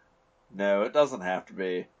be. No, it doesn't have to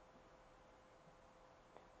be.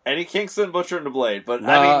 Eddie Kingston, Butcher, and the Blade, but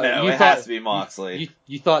I mean, no, it has to be Moxley.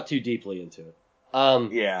 You thought too deeply into it.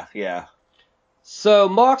 Yeah. So,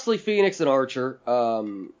 Moxley, Phoenix, and Archer,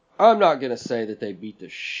 I'm not going to say that they beat the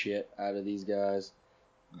shit out of these guys,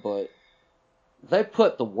 but they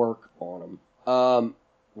put the work on them.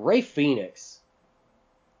 Ray Phoenix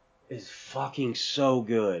is fucking so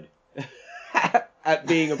good at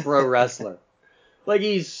being a pro wrestler. Like,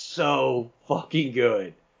 he's so fucking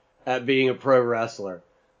good at being a pro wrestler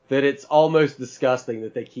that it's almost disgusting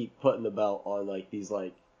that they keep putting the belt on, like, these,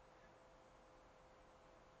 like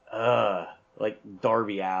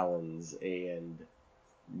Darby Allins and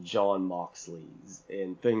Jon Moxleys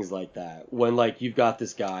and things like that. When, like, you've got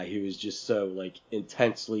this guy who is just so, like,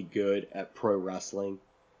 intensely good at pro wrestling.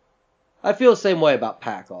 I feel the same way about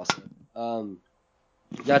Pac also.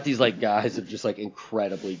 Got these, like, guys that are just, like,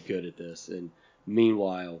 incredibly good at this. And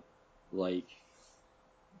meanwhile, like,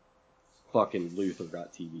 fucking Luther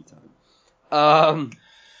got TV time.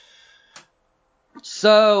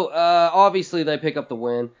 So, obviously they pick up the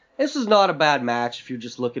win. This is not a bad match if you're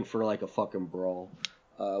just looking for, like, a fucking brawl,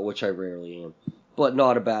 which I rarely am. But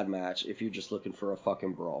not a bad match if you're just looking for a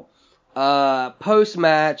fucking brawl.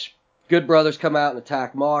 Post-match, Good Brothers come out and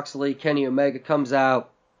attack Moxley. Kenny Omega comes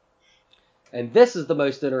out. And this is the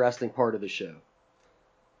most interesting part of the show.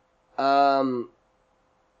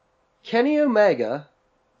 Kenny Omega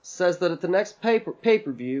says that at the next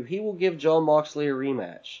pay-per-view, he will give Jon Moxley a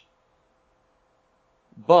rematch.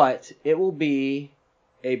 But it will be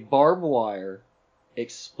a barbed wire,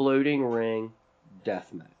 exploding ring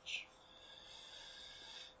death match.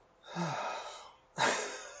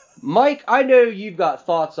 Mike, I know you've got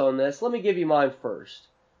thoughts on this. Let me give you mine first.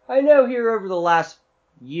 I know here over the last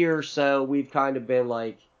year or so, we've kind of been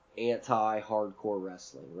like anti-hardcore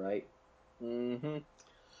wrestling, right? Mm-hmm.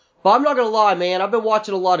 But I'm not gonna lie, man. I've been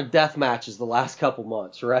watching a lot of death matches the last couple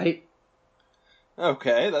months, right?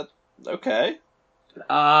 Okay, okay.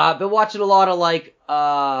 I've been watching a lot of, like,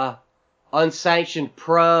 Unsanctioned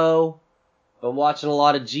Pro. Been watching a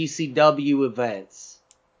lot of GCW events.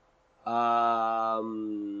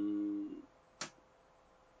 I'm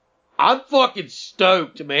fucking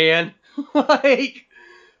stoked, man. like,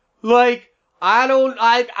 I'm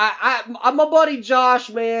my buddy Josh,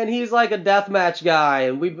 man. He's like a deathmatch guy,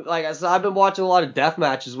 and like I said, I've been watching a lot of death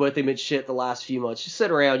matches with him and shit the last few months. Just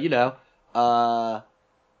sit around,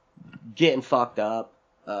 getting fucked up,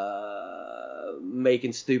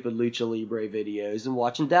 making stupid Lucha Libre videos, and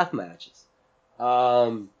watching death matches.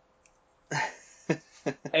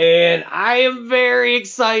 And I am very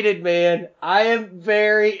excited, man. I am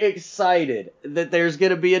very excited that there's going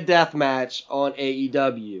to be a deathmatch on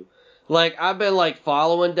AEW. Like, I've been, like,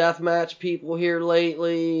 following deathmatch people here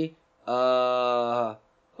lately. Fucking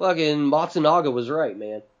Matsunaga was right,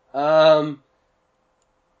 man.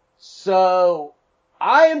 So,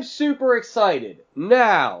 I am super excited.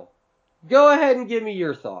 Now, go ahead and give me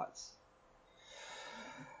your thoughts.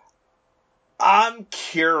 I'm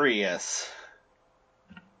curious.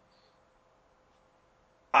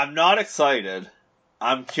 I'm not excited.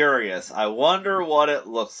 I'm curious. I wonder what it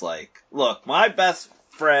looks like. Look, my best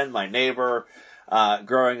friend, my neighbor,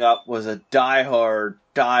 growing up was a diehard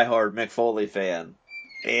Mick Foley fan.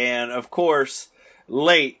 And, of course,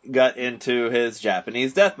 late got into his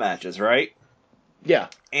Japanese death matches, right? Yeah.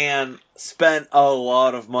 And spent a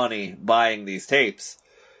lot of money buying these tapes.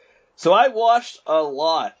 So I watched a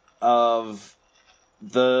lot of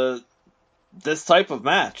this type of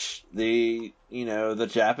match, the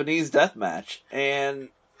Japanese death match. And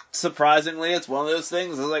surprisingly, it's one of those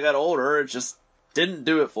things, as I got older, it just didn't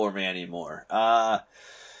do it for me anymore. I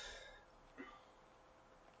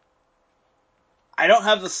don't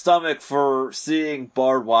have the stomach for seeing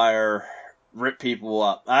barbed wire rip people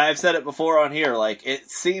up. I've said it before on here, like,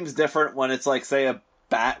 it seems different when it's like, say, a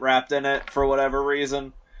bat wrapped in it for whatever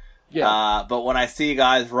reason. Yeah. But when I see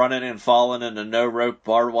guys running and falling into no rope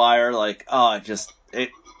barbed wire, like, it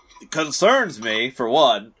concerns me, for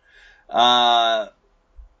one.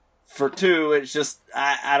 For two, it's just,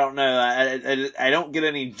 I don't know, I don't get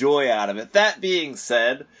any joy out of it. That being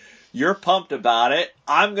said, you're pumped about it.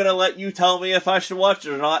 I'm gonna let you tell me if I should watch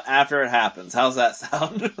it or not after it happens. How's that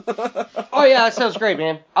sound? Oh yeah, that sounds great,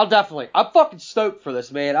 man. I'm fucking stoked for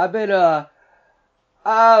this, man. I've been,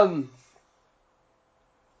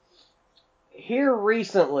 here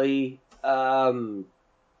recently, I've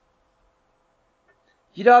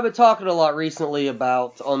been talking a lot recently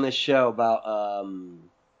on this show about,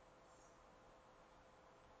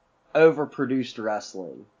 overproduced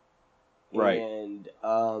wrestling. Right. And,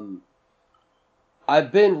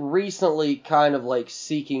 I've been recently kind of like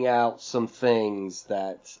seeking out some things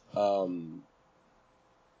that, are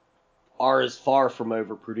as far from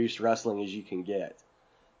overproduced wrestling as you can get.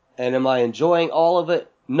 And am I enjoying all of it?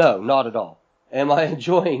 No, not at all. Am I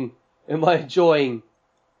enjoying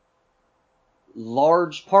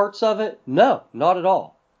large parts of it? No, not at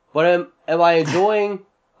all. But am I enjoying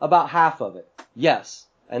about half of it? Yes.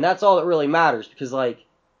 And that's all that really matters, because, like,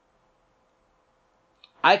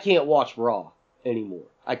 I can't watch Raw anymore.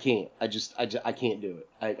 I can't. I can't do it.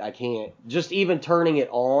 I can't. Just even turning it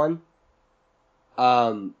on,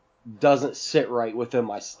 doesn't sit right within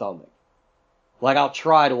my stomach. Like, I'll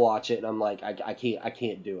try to watch it, and I'm like, I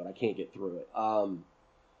can't do it. I can't get through it.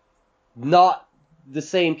 Not the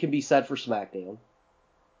same can be said for SmackDown,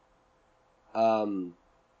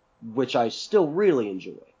 which I still really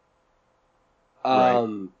enjoy.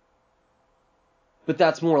 Right. But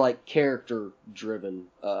that's more like character-driven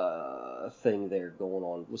thing there going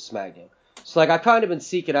on with SmackDown. So, like, I've kind of been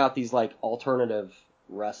seeking out these, like, alternative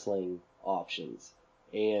wrestling options.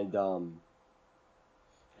 And,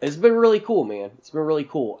 it's been really cool, man. It's been really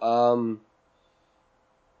cool.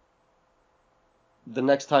 The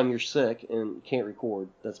next time you're sick and can't record,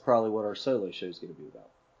 that's probably what our solo show is going to be about.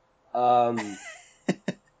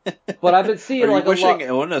 But I've been seeing, Are like, you a wishing lot...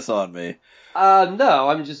 illness on me? No,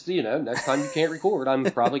 I'm just, next time you can't record, I'm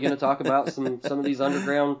probably going to talk about some of these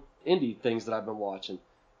underground indie things that I've been watching.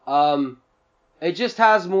 It just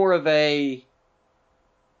has more of a...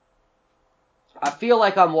 I feel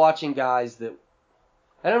like I'm watching guys that...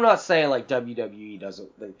 And I'm not saying, like, WWE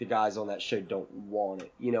doesn't... Like, the guys on that show don't want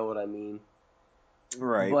it. You know what I mean?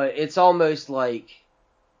 Right. But it's almost like...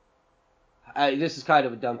 this is kind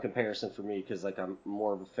of a dumb comparison for me, because, like, I'm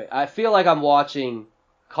more of a fan. I feel like I'm watching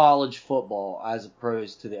college football as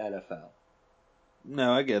opposed to the NFL.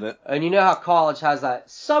 No, I get it. And you know how college has that...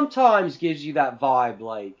 Sometimes gives you that vibe,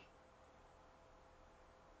 like...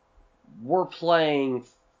 We're playing...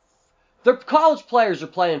 The college players are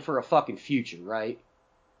playing for a fucking future, right?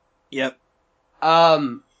 Yep.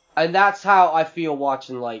 And that's how I feel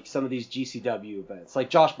watching, like, some of these GCW events. Like,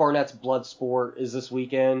 Josh Barnett's Bloodsport is this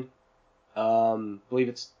weekend. Believe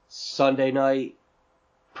it's Sunday night.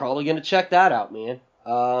 Probably gonna check that out, man.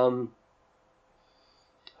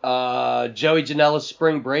 Joey Janela's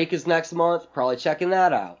Spring Break is next month. Probably checking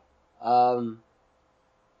that out.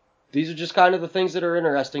 These are just kind of the things that are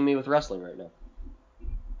interesting me with wrestling right now.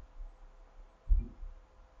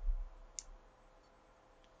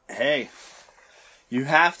 Hey, you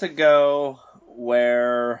have to go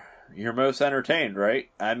where you're most entertained, right?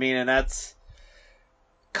 I mean, and that's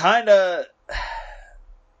kind of...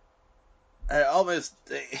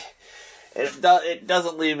 it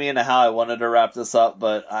doesn't lead me into how I wanted to wrap this up,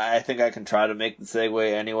 but I think I can try to make the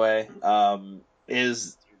segue anyway.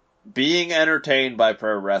 Is being entertained by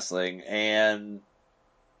pro wrestling. And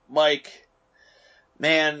Mike,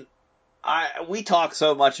 man, we talk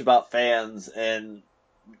so much about fans and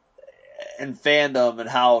fandom and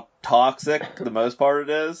how toxic the most part it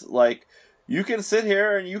is. Like, you can sit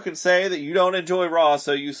here and you can say that you don't enjoy Raw,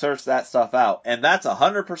 so you search that stuff out, and that's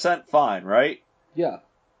 100% fine, right? Yeah.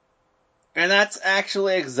 And that's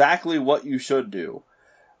actually exactly what you should do.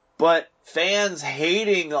 But fans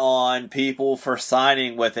hating on people for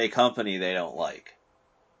signing with a company they don't like.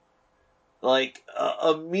 Like,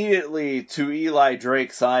 immediately to Eli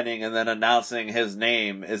Drake signing and then announcing his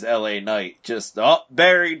name is LA Knight. Just,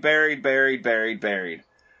 buried.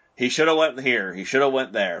 He should have went here. He should have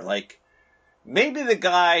went there. Like, maybe the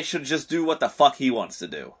guy should just do what the fuck he wants to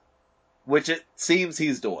do. Which it seems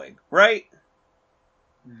he's doing, right?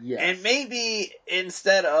 Yes. And maybe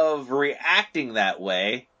instead of reacting that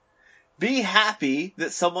way, be happy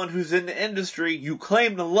that someone who's in the industry you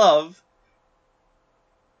claim to love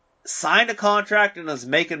signed a contract and is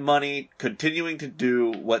making money, continuing to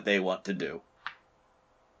do what they want to do.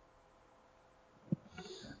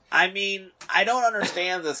 I mean, I don't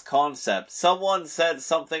understand this concept. Someone said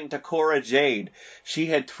something to Cora Jade. She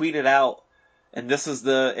had tweeted out, and this is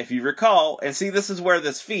if you recall, and see, this is where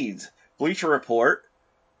this feeds. Bleacher Report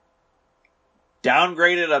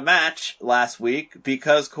downgraded a match last week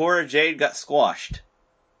because Cora Jade got squashed.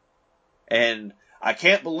 And I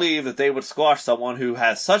can't believe that they would squash someone who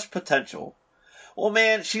has such potential. Well,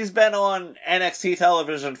 man, she's been on NXT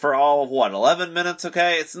television for all of 11 minutes,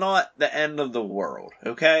 okay? It's not the end of the world,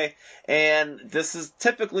 okay? And this is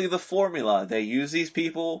typically the formula. They use these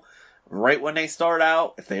people right when they start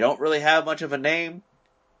out. If they don't really have much of a name,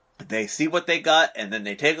 they see what they got, and then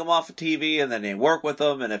they take them off of TV, and then they work with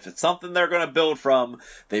them, and if it's something they're going to build from,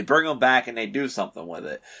 they bring them back and they do something with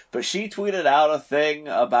it. But she tweeted out a thing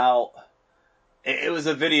about... It was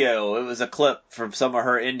a video. It was a clip from some of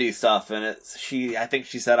her indie stuff, and I think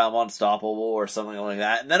she said I'm unstoppable or something like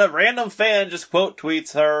that. And then a random fan just quote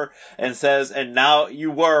tweets her and says, "And now you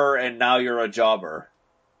were, and now you're a jobber."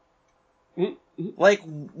 Like,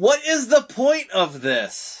 what is the point of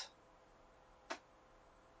this?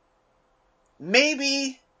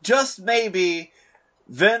 Maybe, just maybe,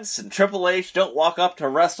 Vince and Triple H don't walk up to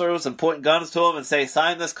wrestlers and point guns to them and say,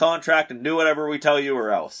 sign this contract and do whatever we tell you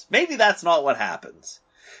or else. Maybe that's not what happens.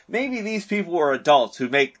 Maybe these people are adults who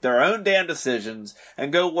make their own damn decisions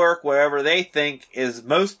and go work wherever they think is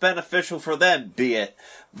most beneficial for them, be it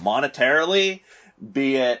monetarily,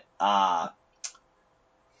 be it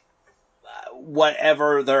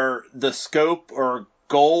whatever the scope or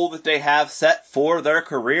goal that they have set for their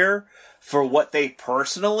career. For what they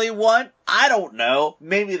personally want? I don't know.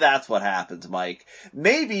 Maybe that's what happens, Mike.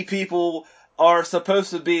 Maybe people are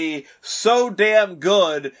supposed to be so damn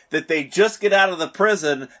good that they just get out of the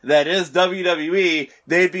prison that is WWE,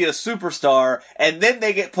 they'd be a superstar, and then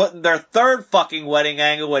they get put in their third fucking wedding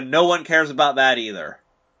angle and no one cares about that either.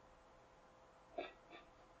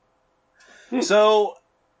 So,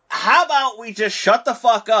 how about we just shut the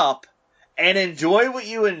fuck up and enjoy what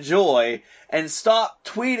you enjoy, and stop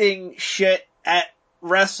tweeting shit at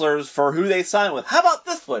wrestlers for who they sign with. How about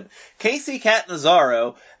this one? Casey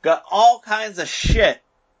Catanzaro got all kinds of shit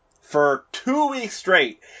for 2 weeks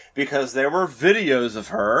straight because there were videos of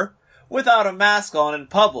her without a mask on in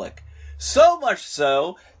public. So much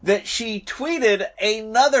so that she tweeted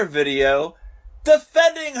another video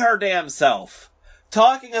defending her damn self.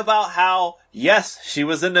 Talking about how, yes, she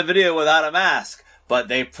was in the video without a mask, but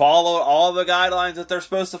they followed all the guidelines that they're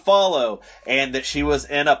supposed to follow, and that she was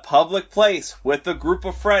in a public place with a group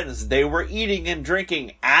of friends. They were eating and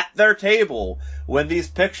drinking at their table when these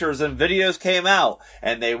pictures and videos came out,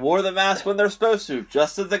 and they wore the mask when they're supposed to,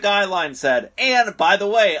 just as the guidelines said. And, by the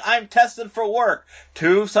way, I'm tested for work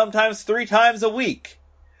 2, sometimes 3 times a week.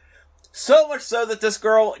 So much so that this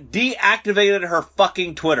girl deactivated her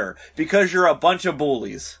fucking Twitter because you're a bunch of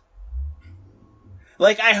bullies.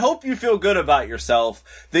 Like, I hope you feel good about yourself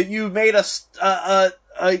that you made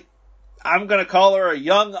I'm gonna call her a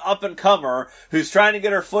young up-and-comer who's trying to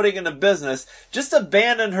get her footing in the business, just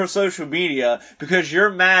abandon her social media because you're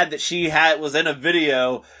mad that she was in a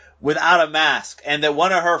video without a mask and that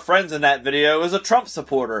one of her friends in that video is a Trump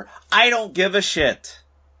supporter. I don't give a shit.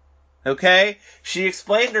 Okay? She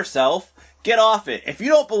explained herself. Get off it. If you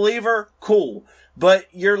don't believe her, cool. But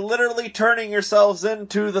you're literally turning yourselves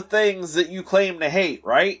into the things that you claim to hate,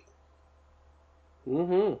 right?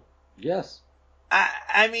 Mm-hmm. Yes.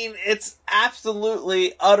 I mean, it's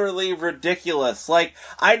absolutely, utterly ridiculous. Like,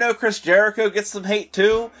 I know Chris Jericho gets some hate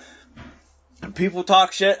too. And people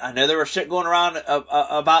talk shit. I know there was shit going around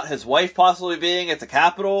about his wife possibly being at the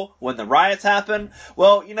Capitol when the riots happened.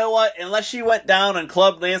 Well, you know what? Unless she went down and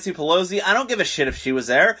clubbed Nancy Pelosi, I don't give a shit if she was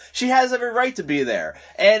there. She has every right to be there.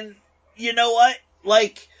 And you know what?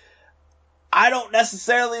 Like, I don't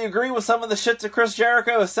necessarily agree with some of the shit that Chris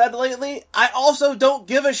Jericho has said lately. I also don't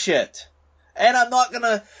give a shit. And I'm not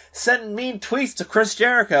gonna send mean tweets to Chris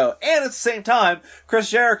Jericho. And at the same time,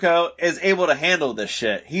 Chris Jericho is able to handle this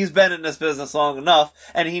shit. He's been in this business long enough,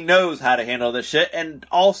 and he knows how to handle this shit, and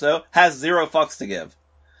also has zero fucks to give.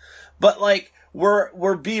 But like,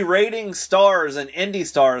 we're berating stars and indie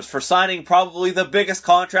stars for signing probably the biggest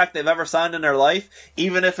contract they've ever signed in their life,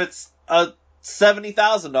 even if it's a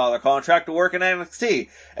 $70,000 contract to work in NXT.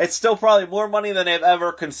 It's still probably more money than they've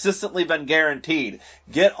ever consistently been guaranteed.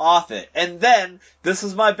 Get off it. And then, this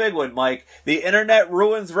is my big one, Mike. The internet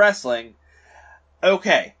ruins wrestling.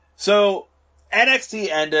 Okay, so NXT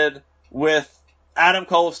ended with Adam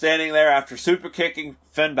Cole standing there after super kicking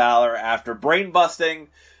Finn Balor, after brain busting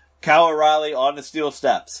Kyle O'Reilly on the steel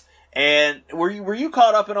steps. And were you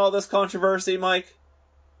caught up in all this controversy, Mike?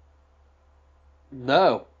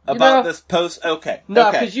 No. About this post? Okay. No,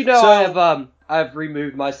 okay. because so, I've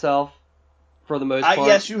removed myself for the most part.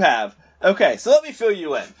 Yes, you have. Okay, so let me fill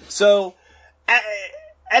you in. So,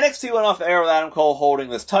 NXT went off the air with Adam Cole holding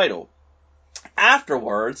this title.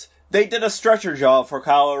 Afterwards, they did a stretcher job for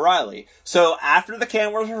Kyle O'Reilly. So, after the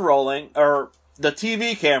cameras were rolling, or the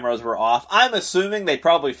TV cameras were off, I'm assuming they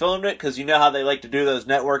probably filmed it, because you know how they like to do those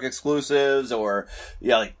network exclusives, or,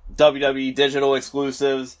 like WWE digital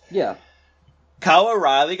exclusives. Yeah. Kyle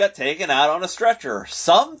O'Reilly got taken out on a stretcher.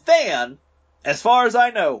 Some fan, as far as I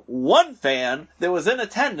know, one fan that was in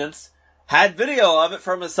attendance had video of it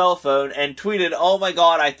from his cell phone and tweeted, "Oh my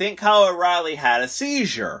god, I think Kyle O'Reilly had a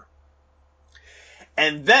seizure."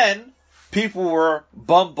 And then people were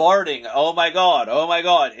bombarding, "Oh my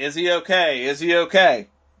god, is he okay? Is he okay?"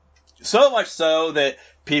 So much so that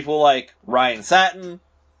people like Ryan Satin,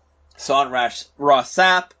 Son Ross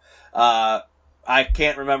Sapp, I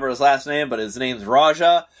can't remember his last name, but his name's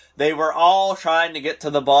Raja. They were all trying to get to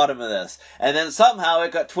the bottom of this. And then somehow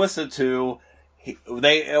it got twisted to,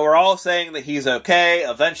 they were all saying that he's okay.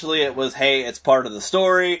 Eventually it was, hey, it's part of the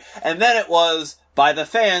story. And then it was, by the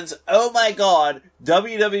fans, oh my god,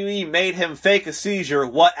 WWE made him fake a seizure,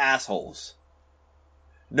 what assholes.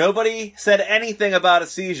 Nobody said anything about a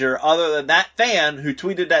seizure other than that fan who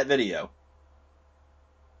tweeted that video.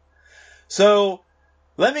 So,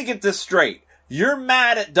 let me get this straight. You're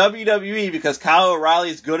mad at WWE because Kyle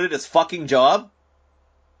O'Reilly's good at his fucking job?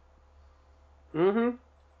 Mm-hmm.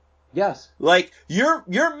 Yes. Like, you're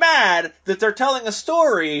mad that they're telling a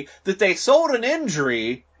story that they sold an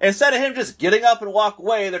injury. Instead of him just getting up and walk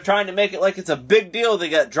away, they're trying to make it like it's a big deal. They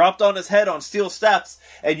got dropped on his head on steel steps,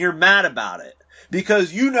 and you're mad about it.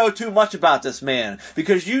 Because you know too much about this man.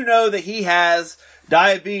 Because you know that he has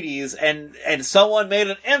diabetes, and someone made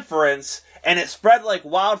an inference, and it spread like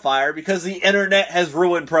wildfire because the internet has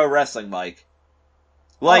ruined pro wrestling, Mike.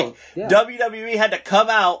 Like, WWE had to come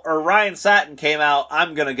out, or Ryan Satin came out,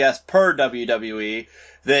 I'm gonna guess, per WWE,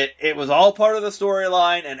 that it was all part of the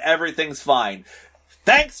storyline and everything's fine.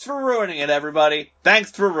 Thanks for ruining it, everybody.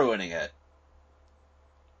 Thanks for ruining it.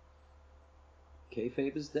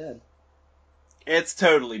 Kayfabe is dead. It's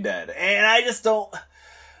totally dead. And I just don't...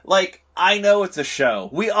 Like, I know it's a show.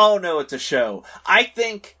 We all know it's a show. I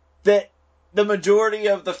think that the majority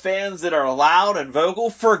of the fans that are loud and vocal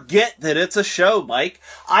forget that it's a show, Mike.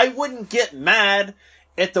 I wouldn't get mad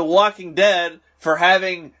at The Walking Dead for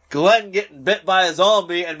having Glenn getting bit by a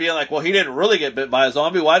zombie and being like, well, he didn't really get bit by a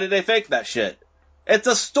zombie. Why did they fake that shit? It's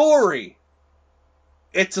a story.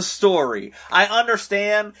 It's a story. I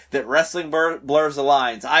understand that wrestling blurs the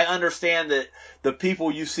lines. I understand that the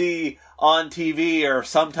people you see on TV are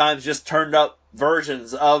sometimes just turned up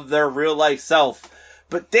versions of their real life self.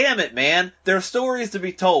 But damn it, man, there are stories to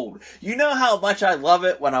be told. You know how much I love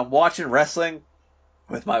it when I'm watching wrestling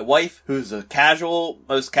with my wife, who's a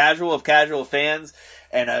most casual of casual fans,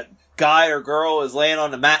 and a guy or girl is laying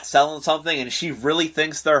on the mat selling something and she really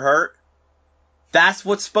thinks they're hurt? That's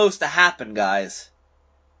what's supposed to happen, guys.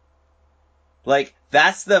 Like,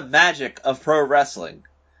 that's the magic of pro wrestling.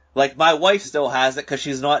 Like, my wife still has it because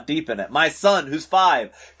she's not deep in it. My son, who's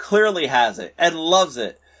 5, clearly has it and loves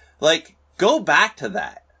it. Like, go back to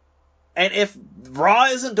that. And if Raw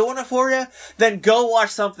isn't doing it for you, then go watch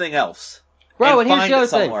something else. Bro, and here's find the other it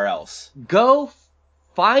somewhere thing. else. Go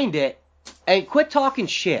find it and quit talking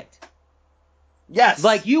shit. Yes.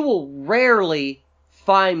 Like, you will rarely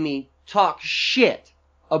find me talk shit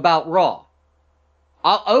about Raw.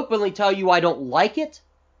 I'll openly tell you I don't like it.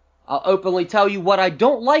 I'll openly tell you what I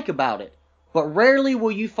don't like about it. But rarely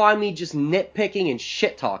will you find me just nitpicking and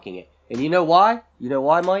shit-talking it. And you know why? You know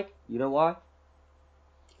why, Mike? You know why?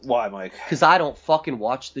 Why, Mike? Because I don't fucking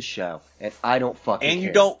watch the show. And I don't fucking care. And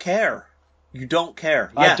you don't care. You don't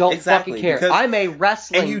care. I Yeah, don't exactly, fucking care. because- I'm a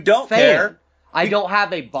wrestling and you don't fan. care. I don't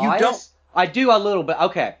have a bias. don't- I do a little bit.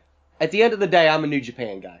 Okay. At the end of the day, I'm a New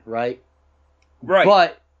Japan guy, right? Right.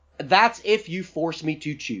 But that's if you force me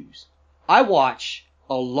to choose. I watch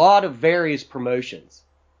a lot of various promotions.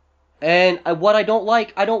 And what I don't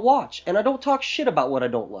like, I don't watch. And I don't talk shit about what I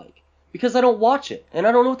don't like. Because I don't watch it. And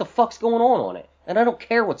I don't know what the fuck's going on it. And I don't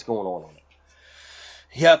care what's going on it.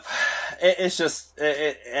 Yep. It's just...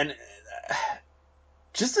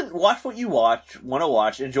 just watch what you want to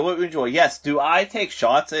watch, enjoy what you enjoy. Yes, do I take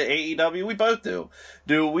shots at AEW? We both do.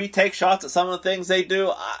 Do we take shots at some of the things they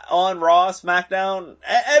do on Raw, SmackDown,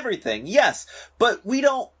 everything? Yes, but we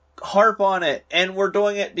don't harp on it, and we're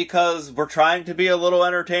doing it because we're trying to be a little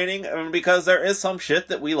entertaining, and because there is some shit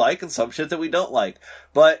that we like and some shit that we don't like.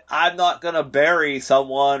 But I'm not gonna bury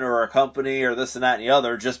someone or a company or this and that and the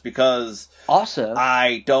other just because Also,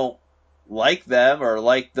 I don't like them or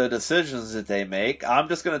like the decisions that they make. I'm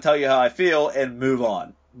just going to tell you how I feel and move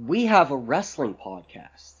on. we have a wrestling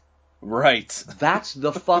podcast. Right. That's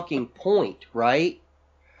the fucking point, right?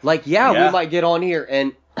 Like, yeah, Yeah. we might get on here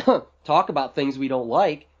and talk about things we don't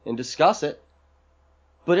like and discuss it,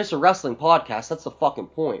 but it's a wrestling podcast. That's the fucking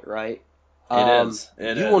point, right? It is.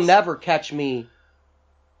 You will never catch me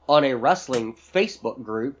on a wrestling Facebook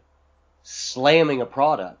group slamming a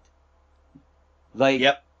product. Like,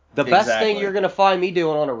 Yep. the best exactly. thing you're going to find me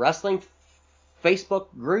doing on a wrestling Facebook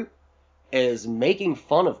group is making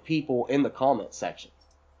fun of people in the comment section.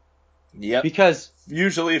 Yep. Because,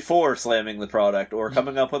 Usually for slamming the product or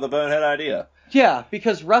coming up with a bonehead idea. yeah,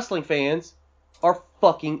 because wrestling fans are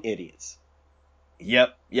fucking idiots.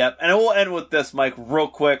 Yep. And we'll end with this, Mike, real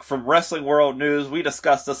quick. From Wrestling World News, we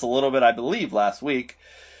discussed this a little bit, I believe, last week.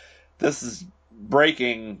 This is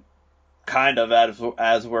breaking kind of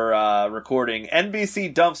as we're recording.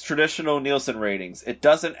 NBC dumps traditional Nielsen ratings. It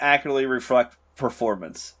doesn't accurately reflect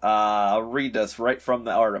performance. I'll read this right from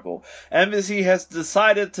the article. NBC has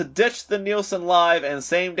decided to ditch the Nielsen Live and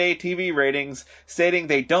same-day TV ratings, stating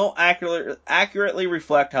they don't accurately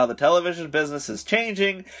reflect how the television business is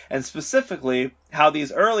changing, and specifically how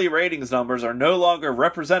these early ratings numbers are no longer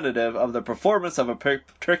representative of the performance of a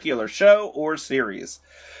particular show or series.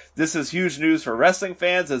 This is huge news for wrestling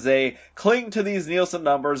fans as they cling to these Nielsen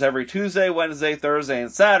numbers every Tuesday, Wednesday, Thursday,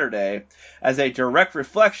 and Saturday as a direct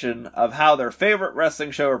reflection of how their favorite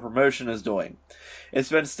wrestling show or promotion is doing. It's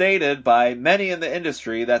been stated by many in the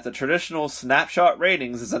industry that the traditional snapshot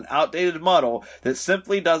ratings is an outdated model that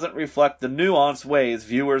simply doesn't reflect the nuanced ways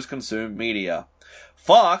viewers consume media.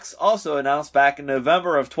 Fox also announced back in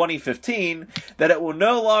November of 2015 that it will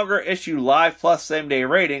no longer issue Live Plus same-day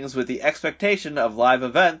ratings with the expectation of Live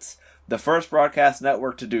Events, the first broadcast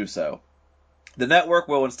network to do so. The network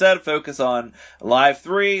will instead focus on Live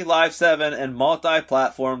 3, Live 7, and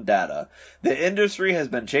multi-platform data. The industry has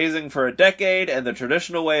been chasing for a decade, and the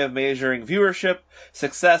traditional way of measuring viewership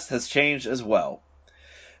success has changed as well.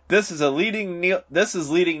 This is leading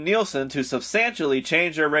Nielsen to substantially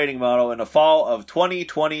change their rating model in the fall of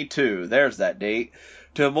 2022, there's that date,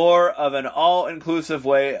 to more of an all-inclusive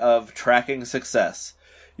way of tracking success.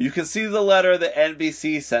 You can see the letter that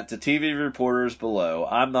NBC sent to TV reporters below.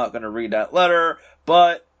 I'm not going to read that letter,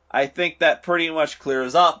 but I think that pretty much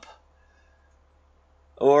clears up,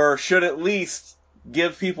 or should at least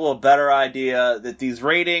give people a better idea that these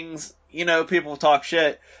ratings, people talk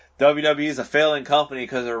shit. WWE is a failing company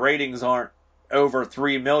because their ratings aren't over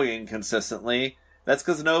 3 million consistently. That's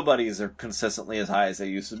because nobody's are consistently as high as they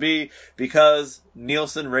used to be, because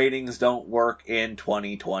Nielsen ratings don't work in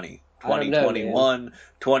 2020, 2021,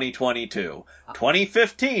 2022.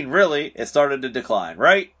 2015, really, it started to decline,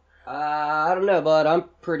 right? I don't know, bud. I'm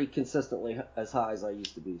pretty consistently as high as I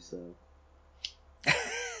used to be, so.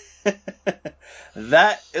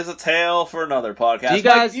 That is a tale for another podcast. Do you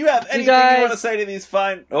guys, Mike, do you have anything you want to say to these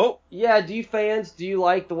fine... Oh. Yeah, do you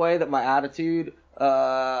like the way that my attitude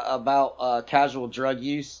about casual drug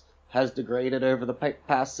use has degraded over the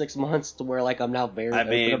past 6 months to where, I'm now very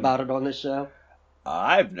open about it on this show?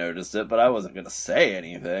 I've noticed it, but I wasn't going to say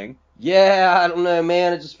anything. Yeah, I don't know,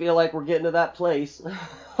 man. I just feel like we're getting to that place.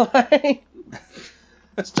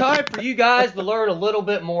 It's time for you guys to learn a little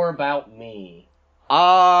bit more about me.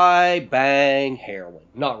 I bang heroin.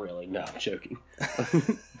 Not really. No, I'm joking.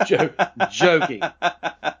 Joking.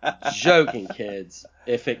 Joking, kids.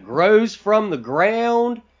 If it grows from the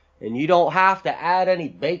ground, and you don't have to add any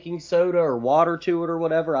baking soda or water to it or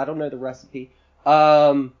whatever, I don't know the recipe,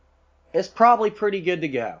 it's probably pretty good to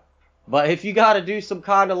go. But if you gotta do some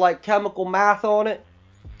kind of like chemical math on it,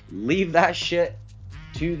 leave that shit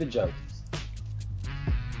to the junkies.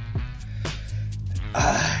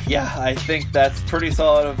 Yeah, I think that's pretty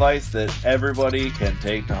solid advice that everybody can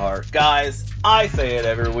take to heart. Guys, I say it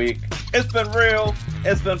every week. It's been real.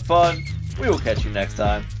 It's been fun. We will catch you next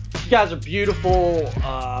time. You guys are beautiful.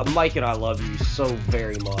 Mike and I love you so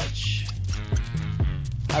very much.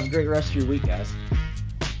 Have a great rest of your week, guys.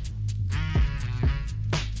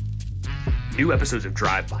 New episodes of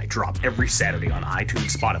Drive By drop every Saturday on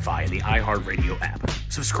iTunes, Spotify, and the iHeartRadio app.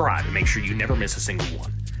 Subscribe and make sure you never miss a single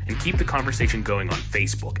one. And keep the conversation going on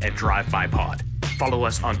Facebook at Drive By Pod. Follow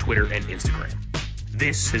us on Twitter and Instagram.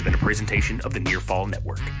 This has been a presentation of the Near Fall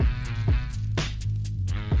Network.